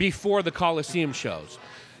before the Coliseum shows.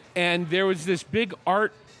 And there was this big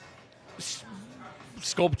art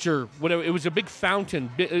sculpture, whatever. It was a big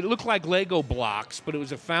fountain. It looked like Lego blocks, but it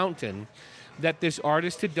was a fountain that this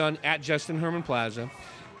artist had done at Justin Herman Plaza.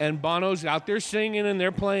 And Bono's out there singing and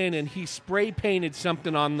they're playing, and he spray painted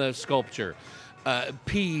something on the sculpture.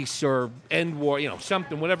 Peace or end war,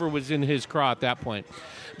 something, whatever was in his craw at that point.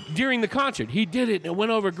 During the concert, he did it, and it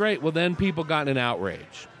went over great. Well, then people got in an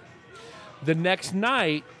outrage. The next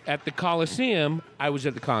night at the Coliseum, I was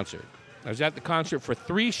at the concert. I was at the concert for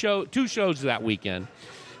two shows that weekend.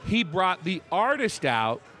 He brought the artist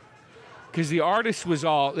out, because the artist was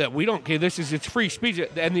all, we don't care, it's free speech,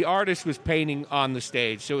 and the artist was painting on the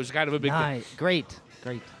stage, so it was kind of a big thing. Great.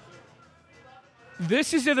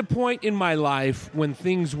 This is at a point in my life when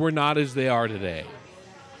things were not as they are today.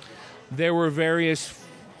 There were various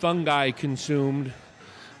fungi consumed.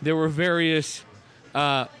 There were various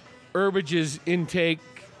herbages intake.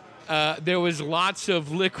 There was lots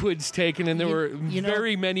of liquids taken, and there were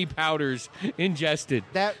very many powders ingested.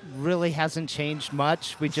 That really hasn't changed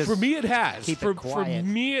much. We just For me, it has. keep For it quiet.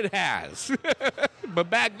 me, it has.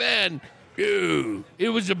 But back then, ew, it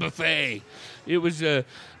was a buffet. It was a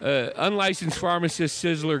unlicensed pharmacist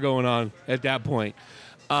sizzler going on at that point.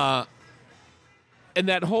 And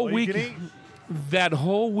that whole All you can week, that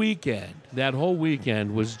whole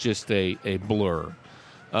weekend was just a blur.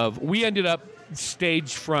 We ended up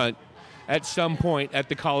stage front at some point at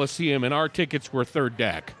the Coliseum, and our tickets were third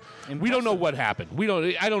deck. We don't know what happened.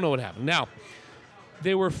 I don't know what happened. Now,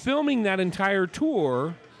 they were filming that entire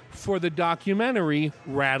tour for the documentary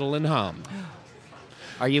Rattle and Hum.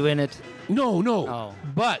 Are you in it? No. Oh.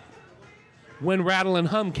 But when Rattle and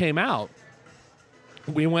Hum came out,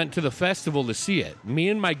 we went to the festival to see it. Me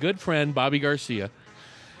and my good friend Bobby Garcia,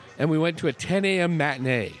 and we went to a 10 a.m.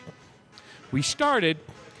 matinee. We started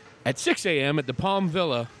at 6 a.m. at the Palm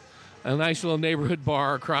Villa, a nice little neighborhood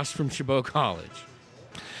bar across from Chabot College.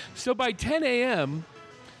 So by 10 a.m.,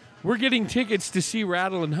 we're getting tickets to see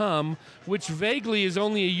Rattle and Hum, which vaguely is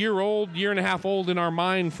only a year and a half old in our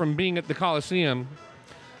mind from being at the Coliseum.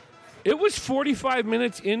 It was 45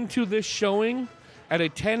 minutes into this showing at a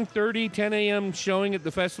 10 a.m. showing at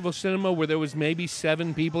the Festival Cinema where there was maybe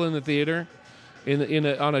 7 people in the theater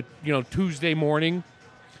on a Tuesday morning.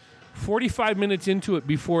 45 minutes into it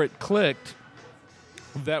before it clicked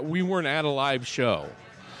that we weren't at a live show.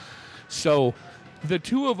 So the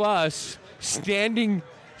two of us standing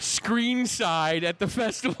screen side at the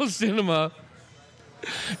Festival Cinema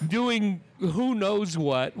doing who knows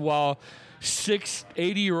what while 6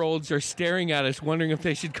 80-year-olds are staring at us wondering if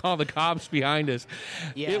they should call the cops behind us.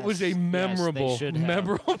 Yes, it was a memorable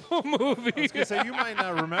movie. I was gonna say, you might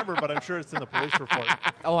not remember, but I'm sure it's in the police report.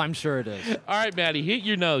 Oh, I'm sure it is. All right, Maddie, hit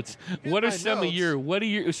your notes. What are some of your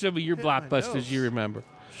blockbusters notes. you remember?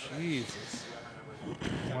 Jesus.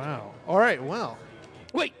 Wow. All right, well.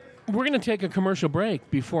 Wait, we're going to take a commercial break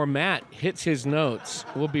before Matt hits his notes.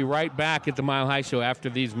 We'll be right back at the Mile High Show after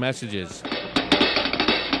these messages.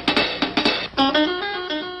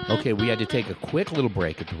 Okay, we had to take a quick little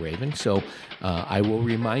break at the Raven, so I will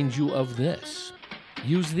remind you of this.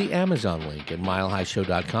 Use the Amazon link at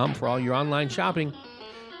milehighshow.com for all your online shopping.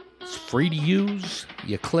 It's free to use.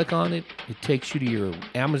 You click on it. It takes you to your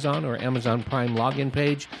Amazon or Amazon Prime login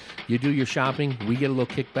page. You do your shopping. We get a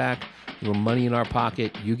little kickback, a little money in our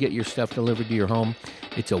pocket. You get your stuff delivered to your home.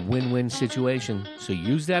 It's a win-win situation. So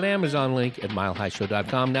use that Amazon link at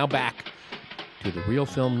milehighshow.com. Now back to the Real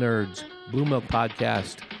Film Nerds Blue Milk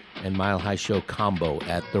Podcast and Mile High Show combo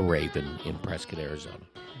at the Raven in Prescott, Arizona.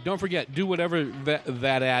 Don't forget, do whatever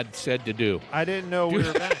that ad said to do. I didn't know we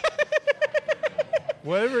were back.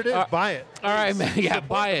 Whatever it is, buy it. All right, man. Yeah, Support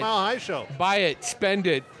buy the it. Mile High Show. Buy it, spend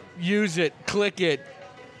it, use it, click it.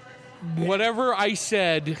 Whatever I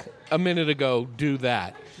said a minute ago, do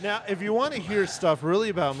that. Now, if you want to hear stuff really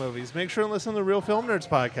about movies, make sure and listen to the Real Film Nerds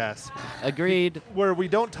podcast, Agreed. where we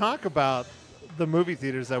don't talk about the movie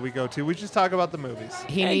theaters that we go to. We just talk about the movies.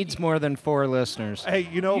 He needs more than 4 listeners. Hey,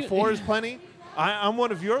 4 is plenty. I'm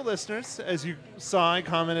one of your listeners, as you saw. I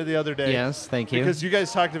commented the other day. Yes, thank you. Because you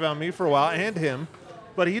guys talked about me for a while and him,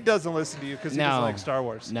 but he doesn't listen to you because he doesn't like Star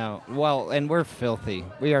Wars. No. Well, and we're filthy.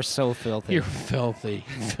 We are so filthy. You're filthy.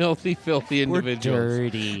 Filthy We're individuals.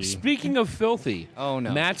 dirty. Speaking of filthy, Oh,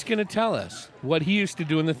 no. Matt's going to tell us what he used to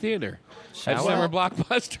do in the theater at Shall summer we?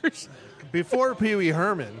 blockbusters. Before Pee Wee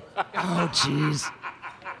Herman, Oh, jeez.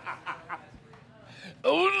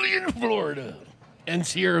 Only in Florida and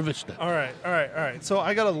Sierra Vista. All right. So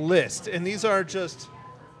I got a list, and these are just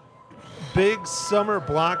big summer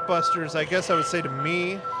blockbusters, I guess I would say to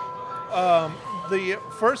me. The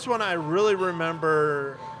first one I really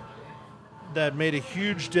remember that made a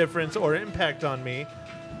huge difference or impact on me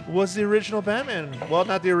was the original Batman. Well,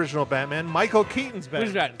 not the original Batman, Michael Keaton's Batman. What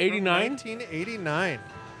is that, 89? 1989.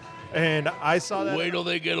 And I saw that. Wait till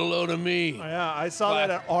they get a load of me. Yeah, I saw that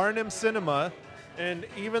at Arnhem Cinema, and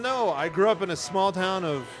even though I grew up in a small town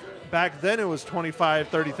of, back then it was 25,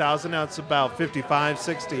 30,000, now it's about 55,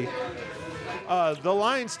 60, the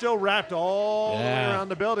line still wrapped all the way around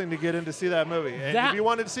the building to get in to see that movie. And if you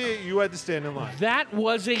wanted to see it, you had to stand in line. That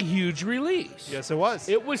was a huge release. Yes, it was.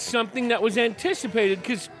 It was something that was anticipated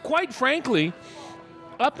because, quite frankly,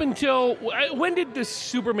 up until when did the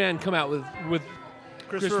Superman come out with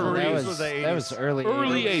Christopher Reeve Reeves was the 80s. That was early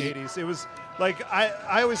 80s. It was like,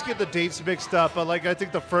 I always get the dates mixed up, but like I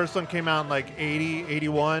think the first one came out in like 80,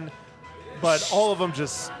 81. but all of them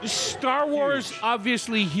just Star Wars, Huge.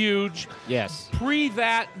 obviously huge. Yes. Pre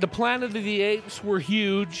that, the Planet of the Apes were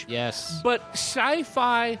huge. Yes. But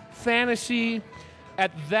sci-fi, fantasy,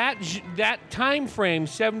 at that time frame,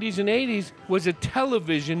 70s and 80s, was a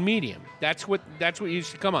television medium. That's what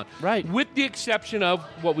used to come on. Right. With the exception of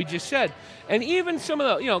what we just said. And even some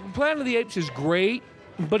of the, Planet of the Apes is great,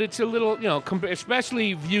 but it's a little,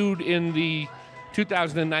 especially viewed in the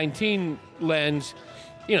 2019 lens,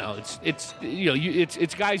 it's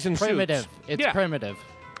guys in Primitive. suits. It's Yeah. primitive.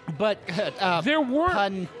 But there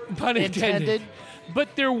weren't Pun intended.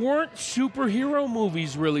 But there weren't superhero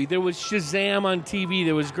movies, really. There was Shazam on TV.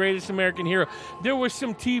 There was Greatest American Hero. There were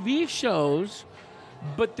some TV shows,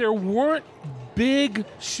 but there weren't big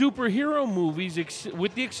superhero movies,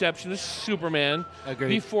 with the exception of Superman Agreed.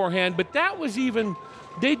 beforehand. But that was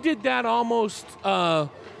they did that almost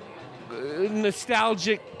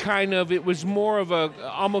nostalgic kind of. It was more of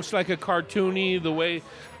almost like a cartoony,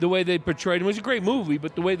 the way they portrayed it. It was a great movie,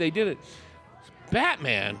 but the way they did it.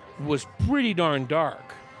 Batman was pretty darn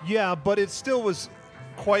dark. yeah, but it still was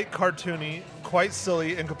quite cartoony, quite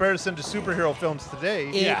silly in comparison to superhero films today.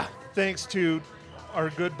 Yeah. Thanks to our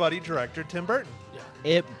good buddy director Tim Burton.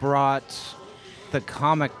 It brought the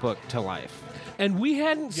comic book to life. And we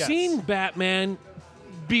hadn't Yes. seen Batman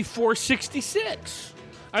before 66.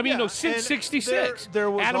 I mean, Yeah, no, since and 66. there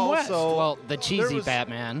was Adam West. also Well, the cheesy there was-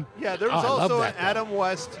 Batman. Yeah, there was Oh, I love also an that guy. Adam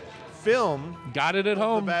West film, Got it at the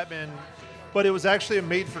home. Batman, but it was actually a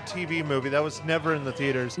made-for-TV movie that was never in the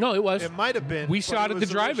theaters. No, it was. It might have been. We but saw it at was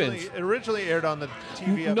the drive-ins. It originally aired on the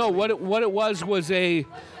TV. No, what it was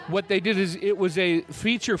what they did is it was a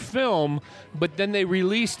feature film, but then they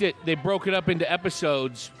released it. They broke it up into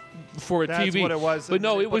episodes for a That's TV. what it was, But and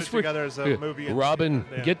no, they it put was it for together as a movie and- Robin,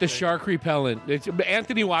 yeah, get the they- shark repellent.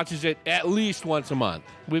 Anthony watches it at least once a month.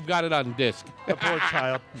 We've got it on disc. The poor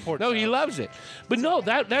child. Poor No, he child. loves it. But no,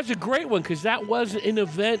 that's a great one because that was an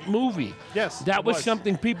event movie. Yes, that it was was.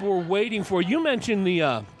 something people were waiting for. You mentioned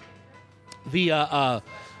the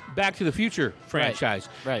Back to the Future franchise.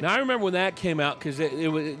 right. Now I remember when that came out because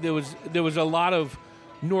there was a lot of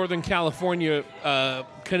Northern California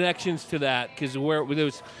connections to that because where there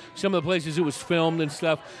was some of the places it was filmed and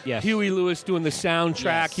stuff. Yes. Huey Lewis doing the soundtrack.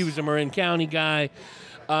 Yes. He was a Marin County guy.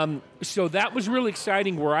 So that was really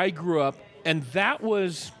exciting where I grew up, and that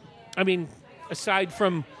was, I mean, aside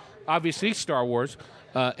from obviously Star Wars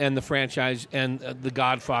and the franchise and The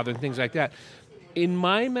Godfather and things like that, in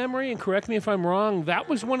my memory, and correct me if I'm wrong, that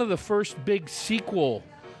was one of the first big sequel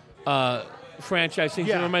franchise things.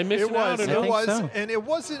 Yeah, Am I missing it was. out? Or It no? think was, so. and it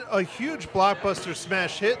wasn't a huge blockbuster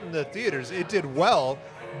smash hit in the theaters. It did well,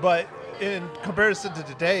 but in comparison to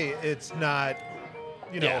today, it's not.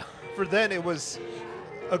 Yeah. For then it was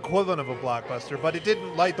equivalent of a blockbuster, but it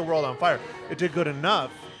didn't light the world on fire. It did good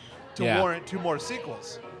enough to Yeah. warrant 2 more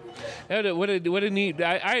sequels. What a neat.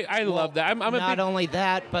 I love that. I'm a Not big, only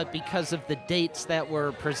that, but because of the dates that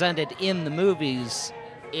were presented in the movies,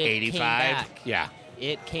 it 85. came back. Yeah.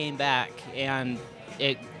 It came back and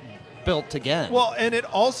it built again. Well, and it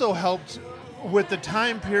also helped with the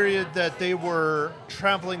time period that they were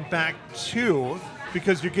traveling back to,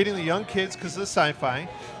 because you're getting the young kids because of the sci-fi,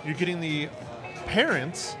 you're getting the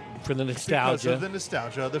parents For the because nostalgia. of the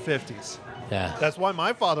nostalgia of the 50s. Yeah. That's why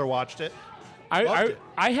my father watched it. Loved it.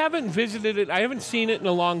 I haven't visited it. I haven't seen it in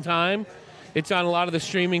a long time. It's on a lot of the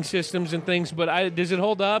streaming systems and things, but does it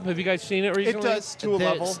hold up? Have you guys seen it recently? It does to a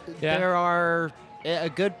level. Yeah. There are a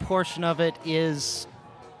good portion of it is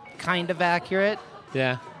kind of accurate,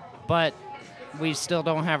 Yeah. but we still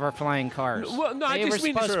don't have our flying cars. Well, no, I they just were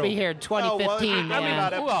mean supposed to true. be here in 2015. Oh, well, I mean, man.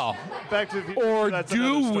 not it. Well, Back to the Future, or that's another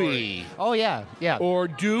do story. we? Oh yeah, yeah. Or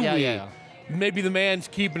do Yeah, we? yeah. Maybe the man's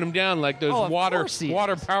keeping them down like those Oh, of course he is.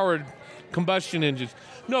 water-powered combustion engines.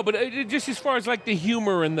 No, but just as far as like the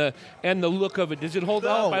humor and the look of it, does it hold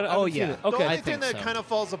up? I haven't seen yeah. it. The Okay. only I thing think that so. kind of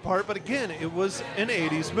falls apart, but again, it was an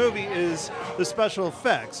 80s movie, is the special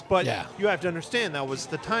effects. But Yeah. you have to understand, that was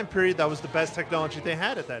the time period, that was the best technology they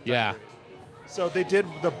had at that time. Yeah. So they did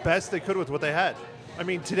the best they could with what they had. I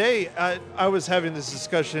mean, today, I was having this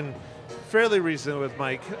discussion fairly recently with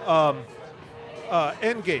Mike.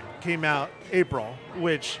 Endgame came out April,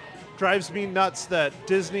 which drives me nuts that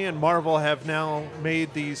Disney and Marvel have now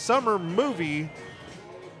made the summer movie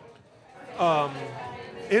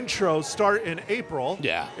intro start in April.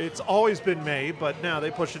 Yeah. It's always been May, but now they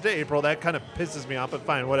pushed it to April. That kind of pisses me off, but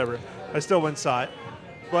fine, whatever. I still went and saw it.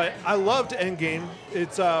 But I loved Endgame.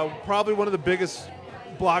 It's probably one of the biggest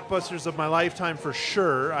blockbusters of my lifetime for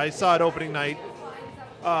sure. I saw it opening night.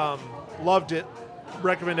 Loved it.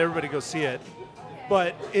 Recommend everybody go see it.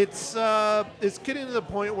 But it's getting to the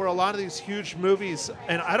point where a lot of these huge movies,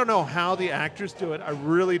 and I don't know how the actors do it. I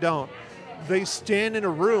really don't. They stand in a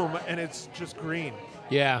room and it's just green.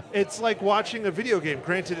 Yeah. It's like watching a video game.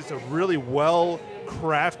 Granted, it's a really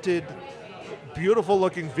well-crafted,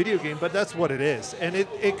 beautiful-looking video game, but that's what it is. And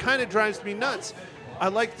it kind of drives me nuts. I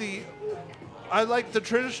like the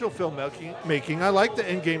traditional filmmaking. I like the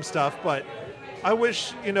in-game stuff, but I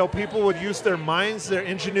wish, people would use their minds, their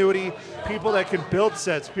ingenuity, people that can build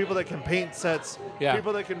sets, people that can paint sets,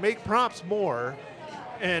 people that can make props more.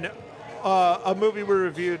 And a movie we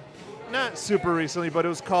reviewed not super recently, but it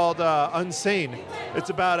was called Unsane. It's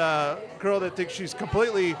about a girl that thinks she's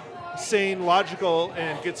completely sane, logical,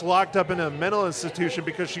 and gets locked up in a mental institution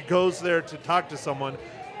because she goes there to talk to someone,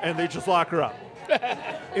 and they just lock her up.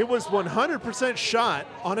 It was 100% shot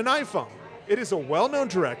on an iPhone. It is a well-known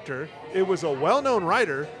director. It was a well-known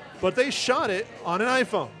writer, but they shot it on an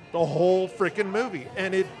iPhone, the whole freaking movie,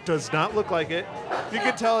 and it does not look like it. You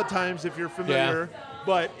can tell at times if you're familiar,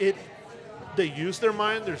 but they use their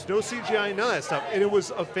mind. There's no CGI, none of that stuff, and it was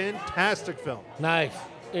a fantastic film. Nice,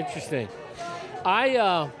 interesting.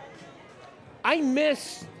 I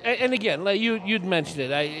miss, and again, like you'd mentioned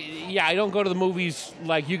it. I don't go to the movies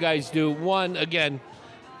like you guys do. One, again,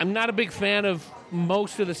 I'm not a big fan of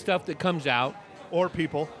most of the stuff that comes out, or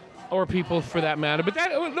people for that matter. But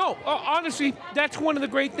honestly, that's one of the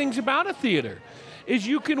great things about a theater, is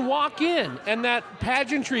you can walk in and that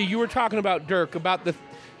pageantry you were talking about, Dirk, about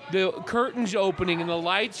the curtains opening and the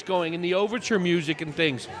lights going and the overture music and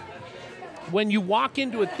things. When you walk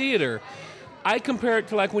into a theater, I compare it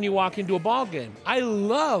to like when you walk into a ball game. I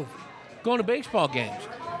love going to baseball games.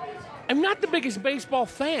 I'm not the biggest baseball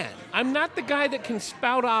fan. I'm not the guy that can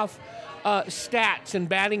spout off stats and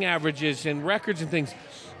batting averages and records and things.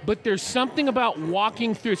 But there's something about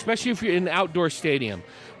walking through, especially if you're in an outdoor stadium,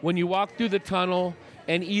 when you walk through the tunnel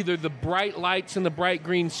and either the bright lights and the bright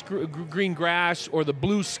green grass or the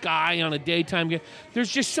blue sky on a daytime game,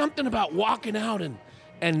 there's just something about walking out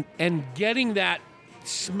and getting that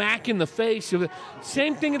smack in the face of it.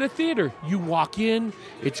 Same thing at a theater. You walk in,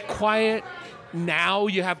 it's quiet. Now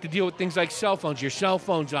you have to deal with things like cell phones. Your cell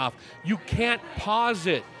phone's off. You can't pause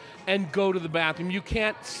it and go to the bathroom. You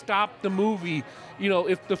can't stop the movie,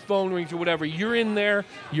 if the phone rings or whatever. You're in there,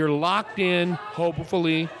 you're locked in,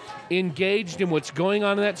 hopefully, engaged in what's going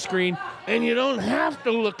on that screen, and you don't have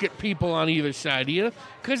to look at people on either side of you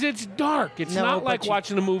because it's dark. It's not like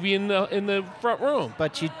watching a movie in the front room.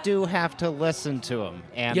 But you do have to listen to them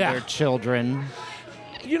and their children.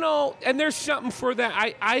 And there's something for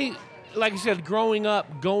that. I like I said, growing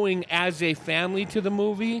up, going as a family to the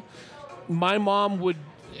movie, my mom would,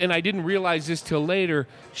 and I didn't realize this till later,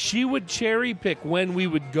 she would cherry pick when we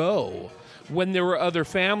would go, when there were other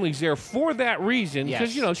families there for that reason.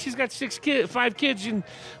 Because, she's got 5 kids, and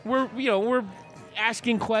we're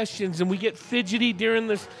asking questions, and we get fidgety during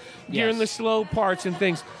the slow parts and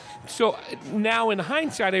things. So now in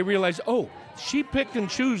hindsight, I realize, she picked and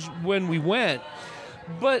chose when we went.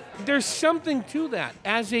 But there's something to that.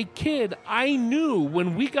 As a kid, I knew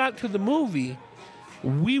when we got to the movie,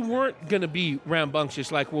 we weren't going to be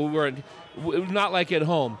rambunctious like we were, not like at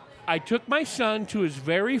home. I took my son to his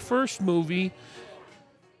very first movie.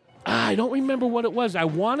 I don't remember what it was. I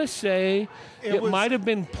want to say it might have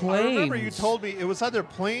been Planes. I remember you told me it was either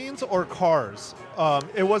Planes or Cars.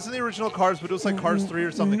 It wasn't the original Cars, but it was like Cars 3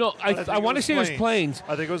 or something. No, I want to say it was Planes.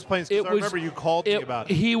 I think it was Planes. I remember you called me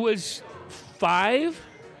about it. He was 5,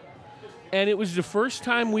 and it was the first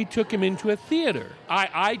time we took him into a theater.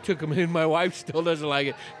 I took him in. My wife still doesn't like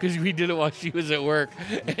it because we did it while she was at work,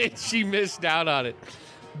 and she missed out on it.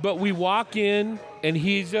 But we walk in, and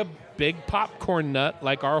he's a big popcorn nut,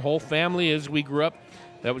 like our whole family is. We grew up,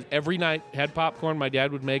 that was every night, had popcorn. My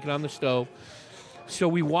dad would make it on the stove. So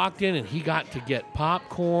we walked in, and he got to get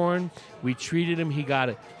popcorn. We treated him. He got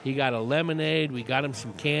a lemonade. We got him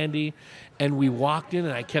some candy. And we walked in,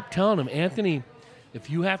 and I kept telling him, Anthony, if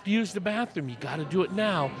you have to use the bathroom, you got to do it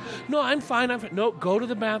now. No, I'm fine. No, go to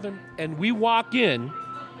the bathroom. And we walk in,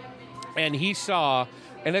 and he saw,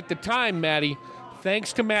 and at the time, Maddie,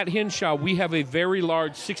 thanks to Matt Hinshaw, we have a very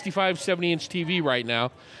large 65, 70-inch TV right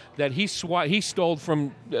now that he stole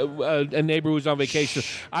from a neighbor who was on vacation.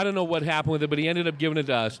 I don't know what happened with it, but he ended up giving it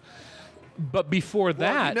to us. But before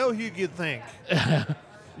that... Well, who you'd think.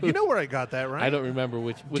 You know where I got that, right? I don't remember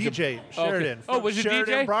which. Was DJ Sheridan. Okay. Was it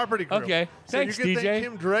Sheridan DJ? Property Group. Okay. So Thanks, you can DJ. thank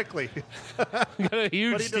him directly. Got a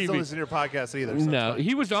huge But he doesn't TV. listen to your podcast either. So No,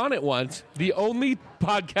 he was on it once. The only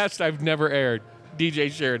podcast I've never aired.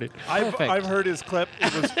 DJ Sheridan. I've heard his clip.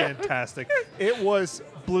 It was fantastic. It was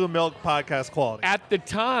Blue Milk podcast quality. At the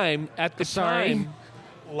time,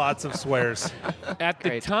 Lots of swears. At the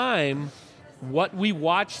Great. time, what we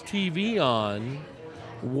watched TV on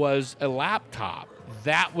was a laptop.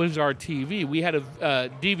 That was our TV. We had a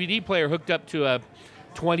DVD player hooked up to a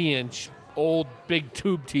 20-inch old big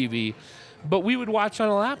tube TV, but we would watch on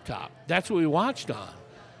a laptop. That's what we watched on.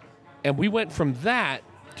 And we went from that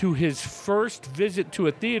to his first visit to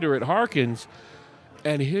a theater at Harkins,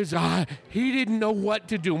 and he didn't know what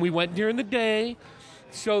to do. And we went during the day,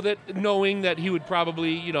 so that knowing that he would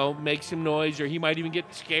probably, make some noise, or he might even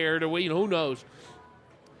get scared, or who knows.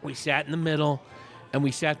 We sat in the middle, and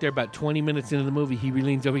we sat there about 20 minutes into the movie. He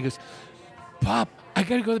leans over, he goes, "Pop, I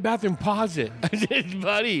got to go to the bathroom, pause it." I said,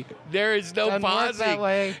 "Buddy, there is no Doesn't work pausing." that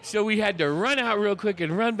way. So we had to run out real quick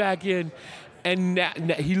and run back in. And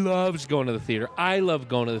he loves going to the theater. I love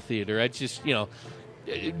going to the theater. It's just,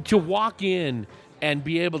 to walk in and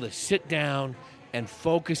be able to sit down and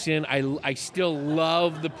focus in. I still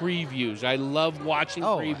love the previews. I love watching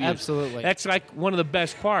previews. Absolutely. That's like one of the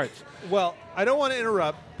best parts. Well, I don't want to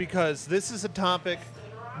interrupt because this is a topic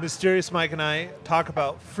Mysterious Mike and I talk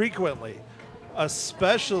about frequently,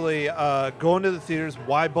 especially going to the theaters,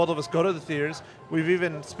 why both of us go to the theaters. We've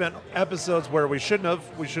even spent episodes where we shouldn't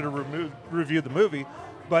have. We should have reviewed the movie,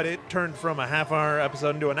 but it turned from a half-hour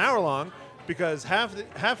episode into an hour long because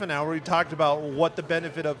half an hour we talked about what the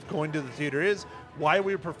benefit of going to the theater is, why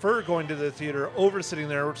we prefer going to the theater over sitting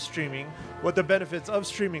there streaming, what the benefits of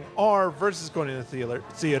streaming are versus going to the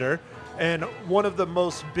theater. And one of the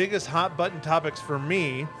most biggest hot button topics for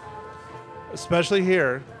me, especially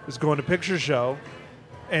here, is going to picture show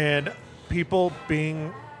and people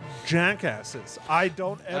being jackasses. I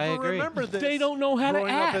don't ever agree. remember this. They don't know how to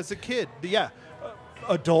growing act. up as a kid. Yeah,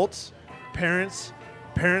 adults, parents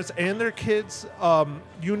and their kids,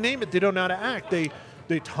 you name it, they don't know how to act.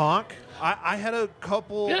 They talk. I had a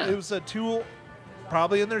couple. Yeah. It was two,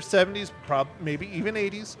 probably in their 70s, maybe even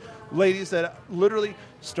 80s, ladies that literally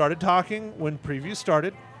started talking when previews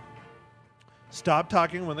started, stopped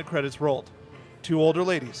talking when the credits rolled. Two older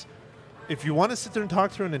ladies. If you want to sit there and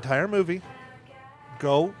talk through an entire movie,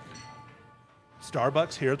 go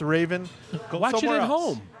Starbucks here at the Raven. Go Watch it somewhere at else.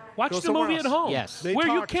 home. Watch Go the somewhere movie else. at home. Yes. They where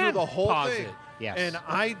you talk through can the whole pause thing. it. Yes. And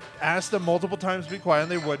I asked them multiple times to be quiet,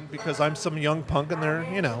 and they wouldn't because I'm some young punk and they're,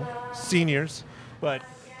 seniors. But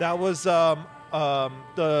that was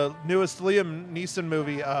the newest Liam Neeson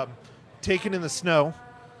movie, Taken in the Snow.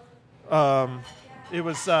 It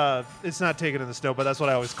was, it's not Taken in the Snow, but that's what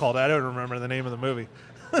I always called it. I don't remember the name of the movie.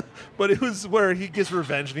 But it was where he gets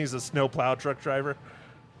revenge and he's a snowplow truck driver.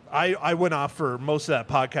 I went off for most of that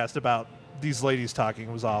podcast about these ladies talking.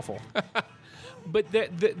 It was awful. But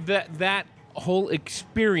that whole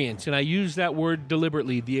experience, and I use that word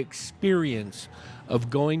deliberately, the experience of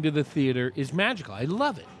going to the theater is magical. I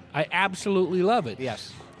love it. I absolutely love it.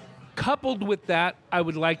 Yes. Coupled with that, I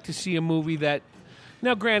would like to see a movie that,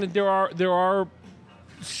 now granted, there are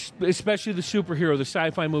especially the superhero, the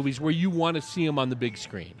sci-fi movies where you want to see them on the big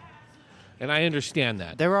screen. And I understand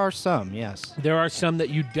that. There are some, yes. There are some that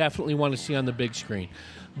you definitely want to see on the big screen.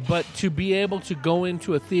 But to be able to go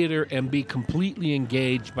into a theater and be completely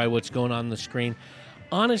engaged by what's going on the screen,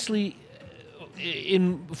 honestly,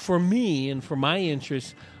 for me and for my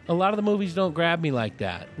interests, a lot of the movies don't grab me like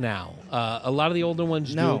that now. A lot of the older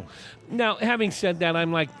ones No. do. Now, having said that,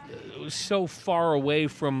 I'm like so far away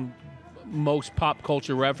from most pop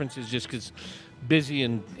culture references just because busy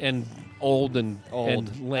and old and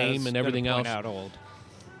lame and everything else. Out old.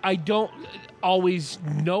 I don't always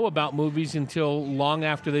know about movies until long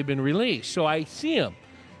after they've been released. So I see them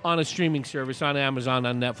on a streaming service, on Amazon,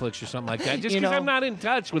 on Netflix or something like that, just because I'm not in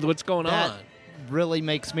touch with what's going That on. really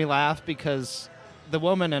makes me laugh because the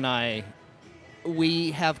woman and I,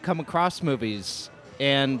 we have come across movies,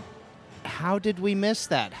 and how did we miss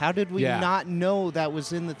that? How did we not know that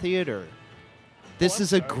was in the theater? This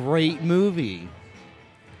is a great movie.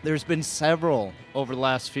 There's been several over the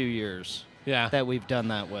last few years that we've done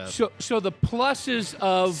that with. So the pluses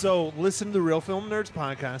of... So listen to the Real Film Nerds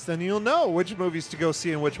podcast, and you'll know which movies to go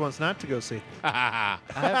see and which ones not to go see. I've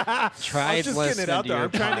I'm tried just getting it out there.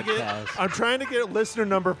 I'm trying to get listener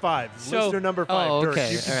number 5. Listener number 5. Oh, Dirk,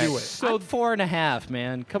 okay. you can All do right. it. So- I'm 4.5,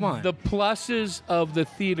 man. Come on. The pluses of the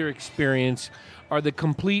theater experience are the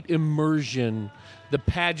complete immersion, the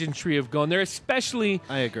pageantry of going there, especially...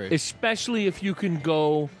 I agree. Especially if you can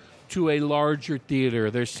go to a larger theater.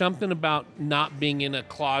 There's something about not being in a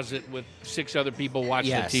closet with 6 other people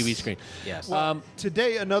watching Yes. the TV screen. Yes.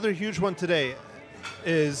 Today, another huge one today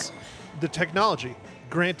is the technology.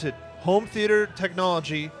 Granted, home theater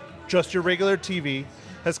technology, just your regular TV,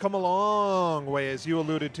 has come a long way, as you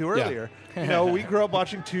alluded to earlier. You know, we grew up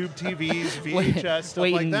watching tube TVs, VHS,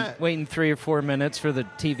 stuff like that. Waiting 3 or 4 minutes for the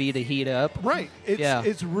TV to heat up. Right.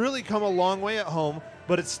 It's really come a long way at home,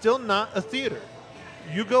 but it's still not a theater.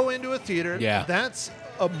 You go into a theater, that's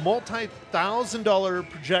a multi-$1,000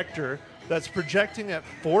 projector that's projecting at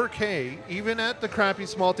 4K, even at the crappy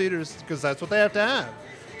small theaters, because that's what they have to have,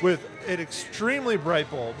 with an extremely bright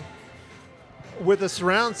bulb, with a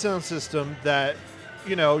surround sound system that,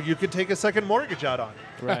 you know, you could take a second mortgage out on.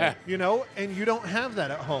 Right. You know, and you don't have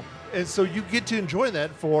that at home. And so you get to enjoy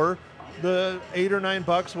that for the $8 or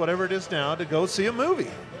 $9, whatever it is now, to go see a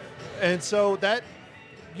movie. And so that,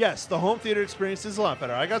 yes, the home theater experience is a lot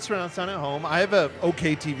better. I got surround sound at home. I have a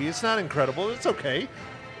okay TV. It's not incredible. It's okay.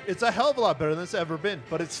 It's a hell of a lot better than it's ever been,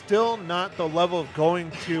 but it's still not the level of going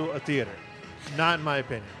to a theater. Not in my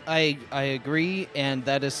opinion. I agree, and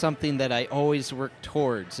that is something that I always work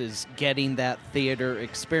towards, is getting that theater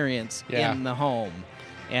experience in the home.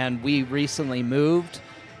 And we recently moved,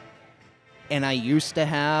 and I used to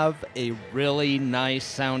have a really nice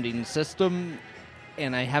sounding system,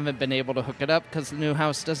 and I haven't been able to hook it up because the new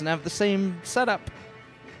house doesn't have the same setup.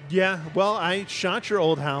 Yeah, well, I shot your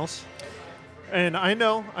old house. And I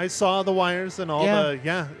know, I saw the wires and all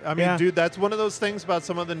I mean, dude, that's one of those things about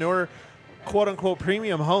some of the newer quote-unquote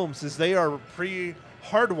premium homes is they are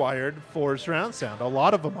pre-hardwired for surround sound. A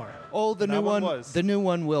lot of them are. Oh, the new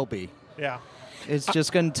one will be. Yeah. It's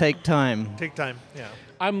just going to take time. Take time, yeah.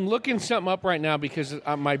 I'm looking something up right now because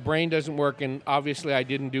my brain doesn't work, and obviously I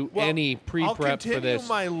didn't do any pre-prep for this. I'll continue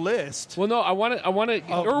my list. Well, no, I want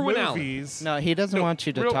to. Irwin movies. Allen. No, he doesn't want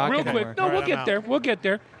you to talk real anymore. quick. No, All right, we'll get there. We'll get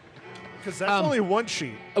there. Because that's only one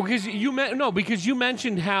sheet. Because you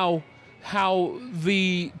mentioned how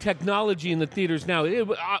the technology in the theaters now,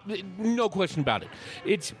 no question about it,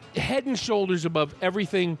 it's head and shoulders above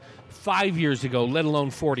everything 5 years ago, let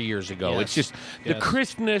alone 40 years ago. Yes. It's just the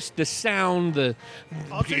crispness, the sound,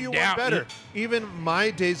 I'll tell you one better. Even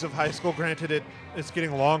my days of high school, granted it's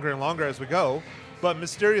getting longer and longer as we go, but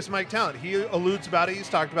Mysterious Mike Talent, he alludes about it, he's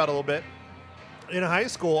talked about it a little bit. In high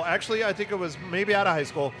school, actually I think it was maybe out of high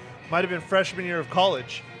school, might have been freshman year of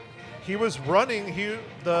college, he was running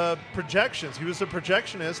the projections. He was a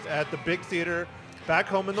projectionist at the big theater back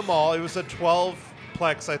home in the mall. It was a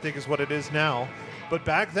 12-plex, I think is what it is now. But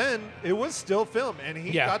back then, it was still film, and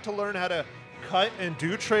he got to learn how to cut and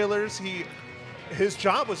do trailers. His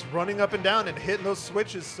job was running up and down and hitting those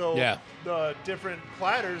switches so the different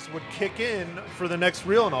platters would kick in for the next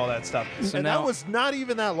reel and all that stuff. So and that was not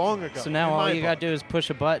even that long ago. So now all you got to do is push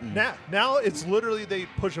a button. Now it's literally they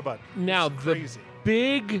push a button. Now the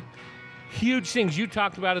big, huge things you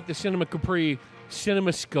talked about at the Cinema Capri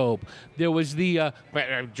CinemaScope. There was the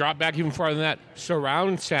drop back even farther than that,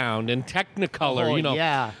 surround sound and Technicolor.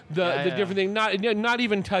 The different thing. Not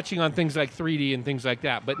even touching on things like 3D and things like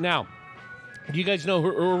that. But now, do you guys know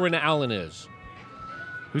who Irwin Allen is?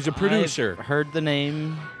 Who's a producer? I've heard the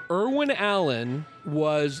name. Irwin Allen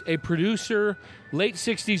was a producer, late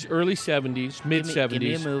 60s, early 70s, mid 70s. Give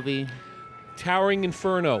me a movie. Towering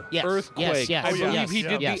Inferno, yes, Earthquake. Yes, I believe he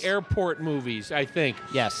did the airport movies, I think.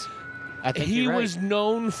 Yes. I think he you're right. was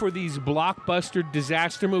known for these blockbuster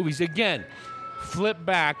disaster movies. Again, flip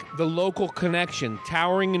back, the local connection.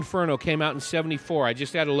 Towering Inferno came out in 74. I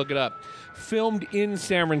just had to look it up. Filmed in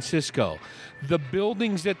San Francisco. The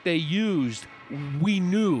buildings that they used, we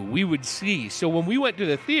knew we would see. So when we went to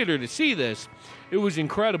the theater to see this, it was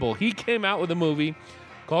incredible. He came out with a movie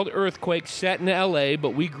called Earthquake, set in L.A.,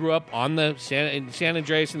 but we grew up on the San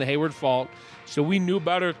Andreas and the Hayward Fault, so we knew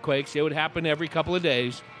about earthquakes. It would happen every couple of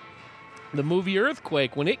days. The movie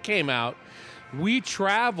Earthquake, when it came out, we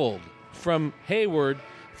traveled from Hayward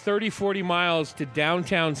 30, 40 miles to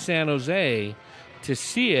downtown San Jose to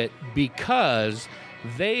see it because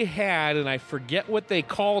they had, and I forget what they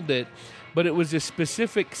called it, but it was a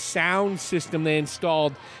specific sound system they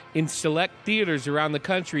installed in select theaters around the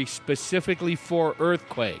country specifically for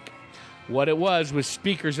Earthquake. What it was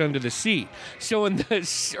speakers under the seat. So when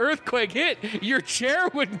the earthquake hit, your chair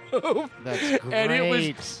would move. That's great. And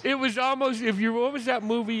it was almost, what was that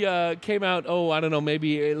movie came out, I don't know,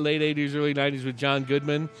 maybe late 80s, early 90s with John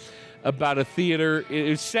Goodman about a theater.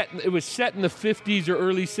 It was set in the 50s or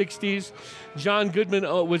early 60s. John Goodman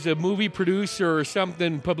was a movie producer or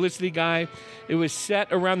something, publicity guy. It was set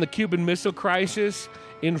around the Cuban Missile Crisis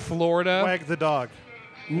in Florida. Wag the Dog.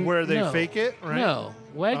 Where they fake it, right? No.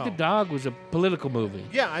 Wag the Dog was a political movie.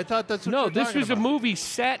 Yeah, I thought that's what No, you're this talking was about. a movie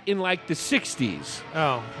set in like the 60s.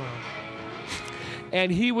 Oh.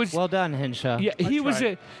 and he was Well done, Henshaw. Yeah, he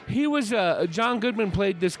was John Goodman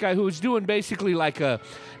played this guy who was doing basically like a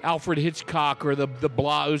Alfred Hitchcock or the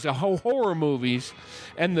Blah. It was a horror movies,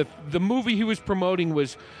 and the movie he was promoting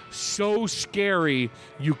was so scary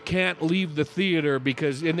you can't leave the theater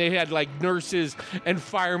and they had like nurses and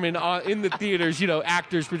firemen in the theaters,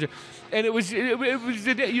 actors, and it was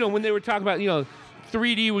when they were talking about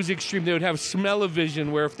 3D was extreme. They would have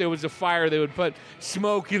smell-o-vision where if there was a fire, they would put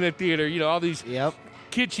smoke in the theater. All these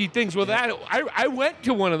kitschy things. Well, I went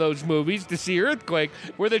to one of those movies to see Earthquake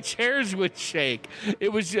where the chairs would shake.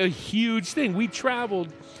 It was a huge thing. We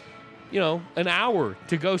traveled, an hour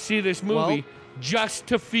to go see this movie just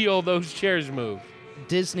to feel those chairs move.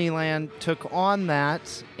 Disneyland took on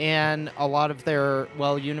that, and a lot of their,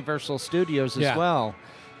 Universal Studios as well.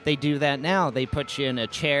 They do that now. They put you in a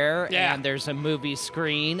chair, and there's a movie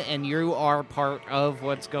screen, and you are part of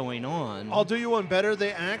what's going on. I'll do you one better.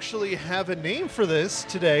 They actually have a name for this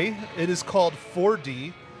today. It is called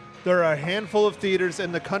 4D. There are a handful of theaters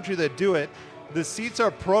in the country that do it. The seats are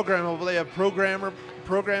programmable. They have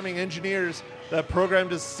programming engineers that program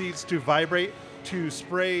the seats to vibrate, to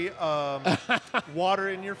spray water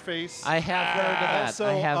in your face. I have heard of that. Also,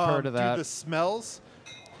 I have heard of that. Do the smells,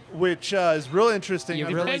 which is real interesting. You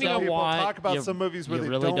I've really heard some don't people want talk about some movies where you they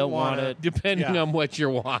really don't want it. Depending on what you're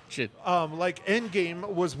watching. Like Endgame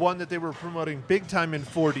was one that they were promoting big time in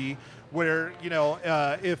 4D, where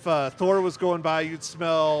if Thor was going by, you'd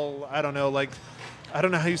smell I don't know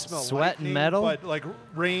how you smell sweat lightning, and metal, but like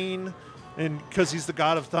rain, and because he's the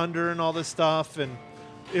god of thunder and all this stuff, and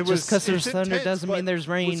it was just because there's thunder intense, doesn't mean there's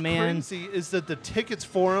rain, what's man. What's crazy is that the tickets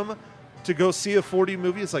for him to go see a 4D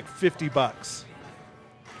movie is like $50.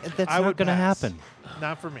 That's not going to happen.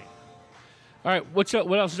 Not for me. All right, what's up?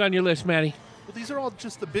 What else is on your list, Maddie? Well, these are all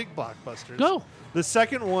just the big blockbusters. Go. The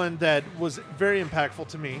second one that was very impactful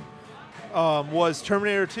to me was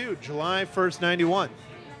Terminator 2, July 1st, 91.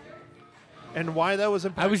 And why that was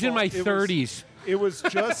impactful? I was in my 30s. It was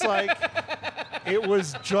just like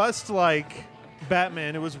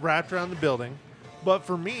Batman. It was wrapped around the building. But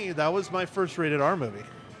for me, that was my first rated R movie.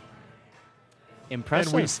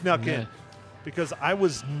 Impressive. And we snuck in because I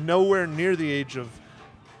was nowhere near the age of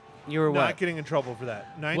not getting in trouble for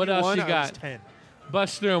that. 91, what else you I got? was 10.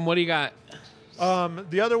 Bust through them. What do you got?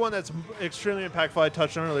 The other one that's extremely impactful I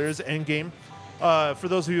touched on earlier is Endgame. For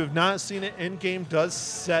those of you who have not seen it, Endgame does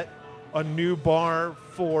set a new bar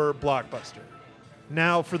for blockbuster.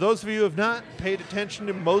 Now, for those of you who have not paid attention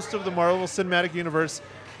to most of the Marvel Cinematic Universe,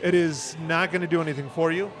 it is not going to do anything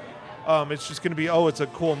for you. It's just going to be, it's a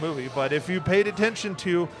cool movie. But if you paid attention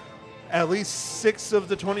to at least 6 of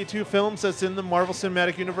the 22 films that's in the Marvel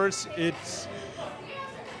Cinematic Universe, it's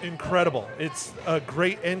incredible. It's a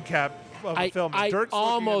great end cap of a film. Dirk's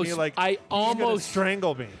looking at me like he's gonna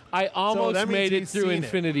strangle me. I almost made it through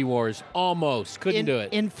Infinity Wars. Almost. Couldn't do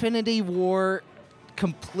it. Infinity War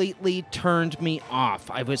completely turned me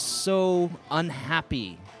off. I was so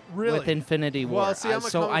unhappy with Infinity War. Well, see,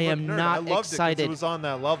 I am not excited. It was on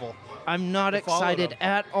that level. I'm not excited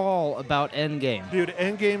at all about Endgame. Dude,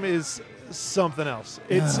 Endgame is something else.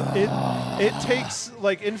 It takes,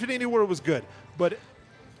 like, Infinity War was good, but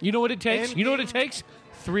you know what it takes? You know what it takes?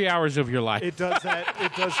 3 hours of your life. It does that.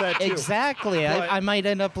 It does that too. Exactly. I might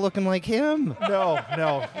end up looking like him.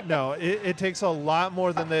 No. It takes a lot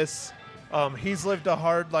more than this. He's lived a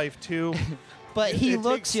hard life too. But he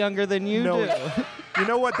looks younger than you do. You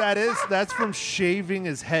know what that is? That's from shaving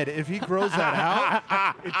his head. If he grows that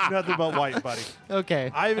out, it's nothing but white, buddy.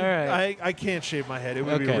 Okay. I can't shave my head. It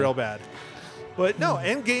would be real bad. But no,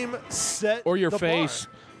 Endgame set or your the face.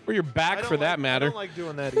 bar. Or your back, for that matter. I don't like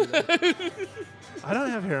doing that either. I don't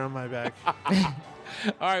have hair on my back. All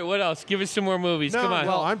right, what else? Give us some more movies. Come on.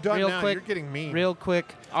 No, I'm done real now. quick, You're getting mean. Real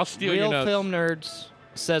quick. I'll steal your notes. Real Film Nerds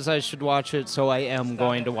says I should watch it, so I am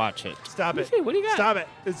going to watch it. Stop it. What do you got? Stop it.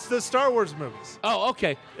 It's the Star Wars movies. Oh,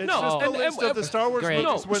 okay. It's just the list of the Star Wars Great.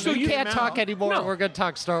 movies. No, when so they you came can't out. talk anymore. No. We're going to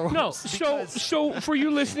talk Star Wars. No, so for you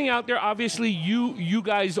listening out there, obviously you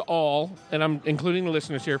guys all, and I'm including the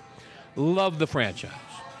listeners here, love the franchise.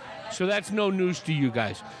 So that's no news to you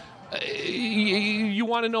guys. You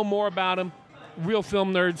want to know more about them? Real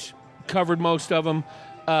Film Nerds covered most of them.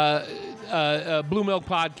 Blue Milk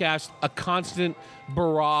Podcast, a constant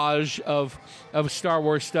barrage of Star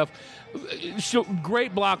Wars stuff. So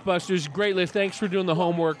great blockbusters, great list. Thanks for doing the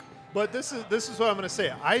homework. But this is what I'm going to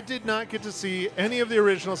say. I did not get to see any of the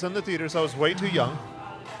originals in the theaters. I was way too young.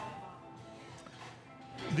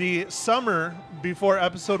 The summer before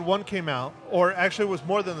Episode 1 came out, or actually it was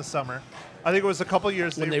more than the summer. I think it was a couple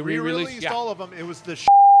years. When they re-released, all of them. It was the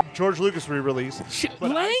George Lucas re-release.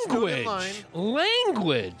 But I stood in line-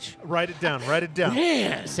 Language. Write it down. Write it down.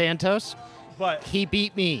 Man. Santos, But he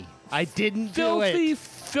beat me. I didn't do it. Filthy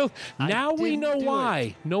filth. Now we didn't know do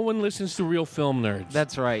why. No one listens to Real Film Nerds.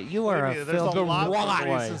 That's right. You are Wait a a minute, there's a filthy lot of rot.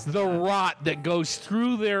 reasons to the rot that goes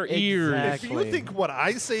through their ears. if Exactly. you think what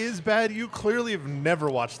I say is bad, you clearly have never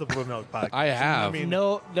watched the Blue Milk Podcast. I have. I mean,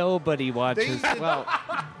 No, nobody watches. They- Well,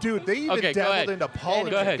 dude, they even Okay, go dabbled ahead. into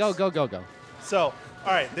politics. Go ahead. go. So,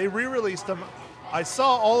 all right, they re-released them. I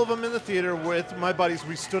saw all of them in the theater with my buddies.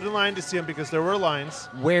 We stood in line to see them because there were lines.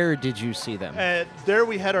 Where did you see them? And there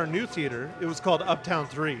we had our new theater. It was called Uptown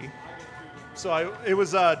 3. So it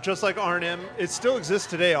was just like R&M. It still exists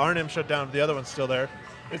today. R&M shut down. The other one's still there.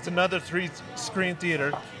 It's another 3-screen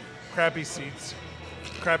theater. Crappy seats,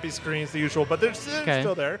 crappy screens, the usual. But they're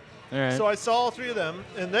still there. All right. So I saw all 3 of them.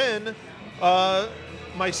 And then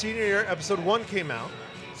my senior year, episode 1 came out.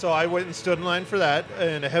 So I went and stood in line for that,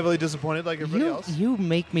 and heavily disappointed like everybody else. You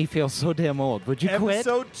make me feel so damn old. Would you quit?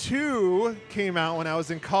 Episode 2 came out when I was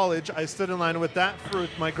in college. I stood in line with that for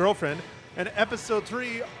my girlfriend. And episode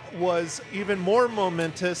 3 was even more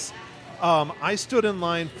momentous. I stood in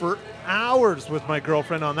line for hours with my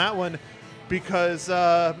girlfriend on that one because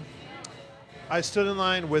I stood in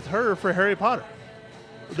line with her for Harry Potter.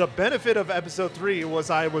 The benefit of episode 3 was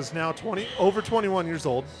I was now over 21 years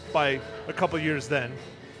old by a couple years then.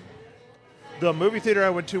 The movie theater I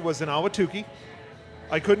went to was in Ahwatukee.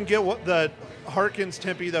 I couldn't get the Harkins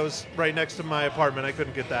Tempe that was right next to my apartment. I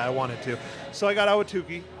couldn't get that. I wanted to. So I got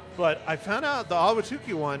Ahwatukee. But I found out the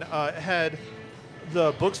Ahwatukee one had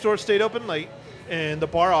the bookstore stayed open late, and the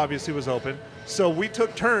bar obviously was open. So we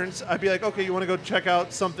took turns. I'd be like, okay, you want to go check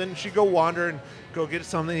out something? She'd go wander and go get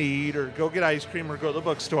something to eat or go get ice cream or go to the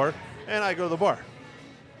bookstore. And I go to the bar.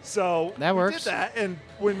 So That we works. did that, and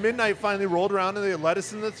when midnight finally rolled around and they let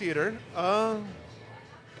us in the theater,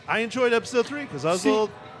 I enjoyed episode 3 because I was a little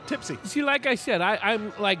tipsy. See, like I said,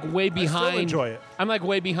 I'm like way behind. enjoy it. I'm like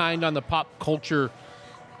way behind on the pop culture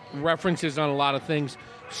references on a lot of things.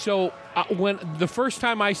 So when the first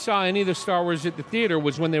time I saw any of the Star Wars at the theater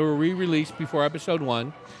was when they were re-released before Episode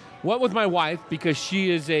 1. Went with my wife because she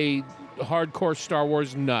is a hardcore Star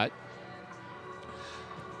Wars nut,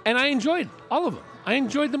 and I enjoyed all of them. I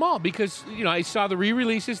enjoyed them all because I saw the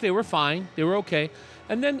re-releases; they were fine, they were okay,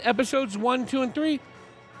 and then episodes 1, 2, and 3.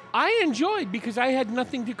 I enjoyed because I had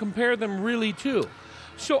nothing to compare them really to.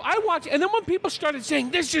 So I watched, and then when people started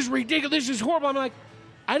saying, this is ridiculous, this is horrible, I'm like,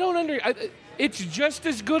 I don't it's just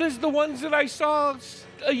as good as the ones that I saw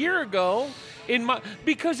a year ago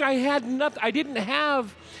because I had nothing, I didn't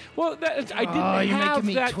have, I didn't you're have making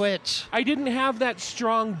me that, twitch. I didn't have that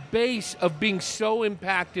strong base of being so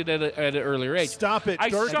impacted at an earlier age. Stop it. I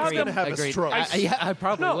Dirk's saw going to them- have a Agreed. stroke. I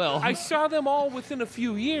probably No, will. I saw them all within a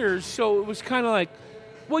few years, so it was kind of like,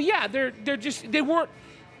 well, yeah, they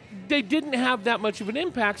didn't have that much of an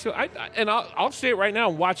impact. So I'll say it right now.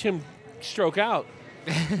 Watch him stroke out.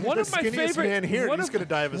 One The of my skinniest favorite man here, one he's of- gonna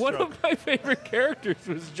die of a One stroke. of my favorite characters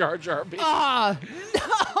was Jar Jar Binks. No!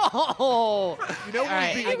 You know what All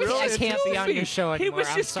right, would be I real just can't be on your show He anymore. was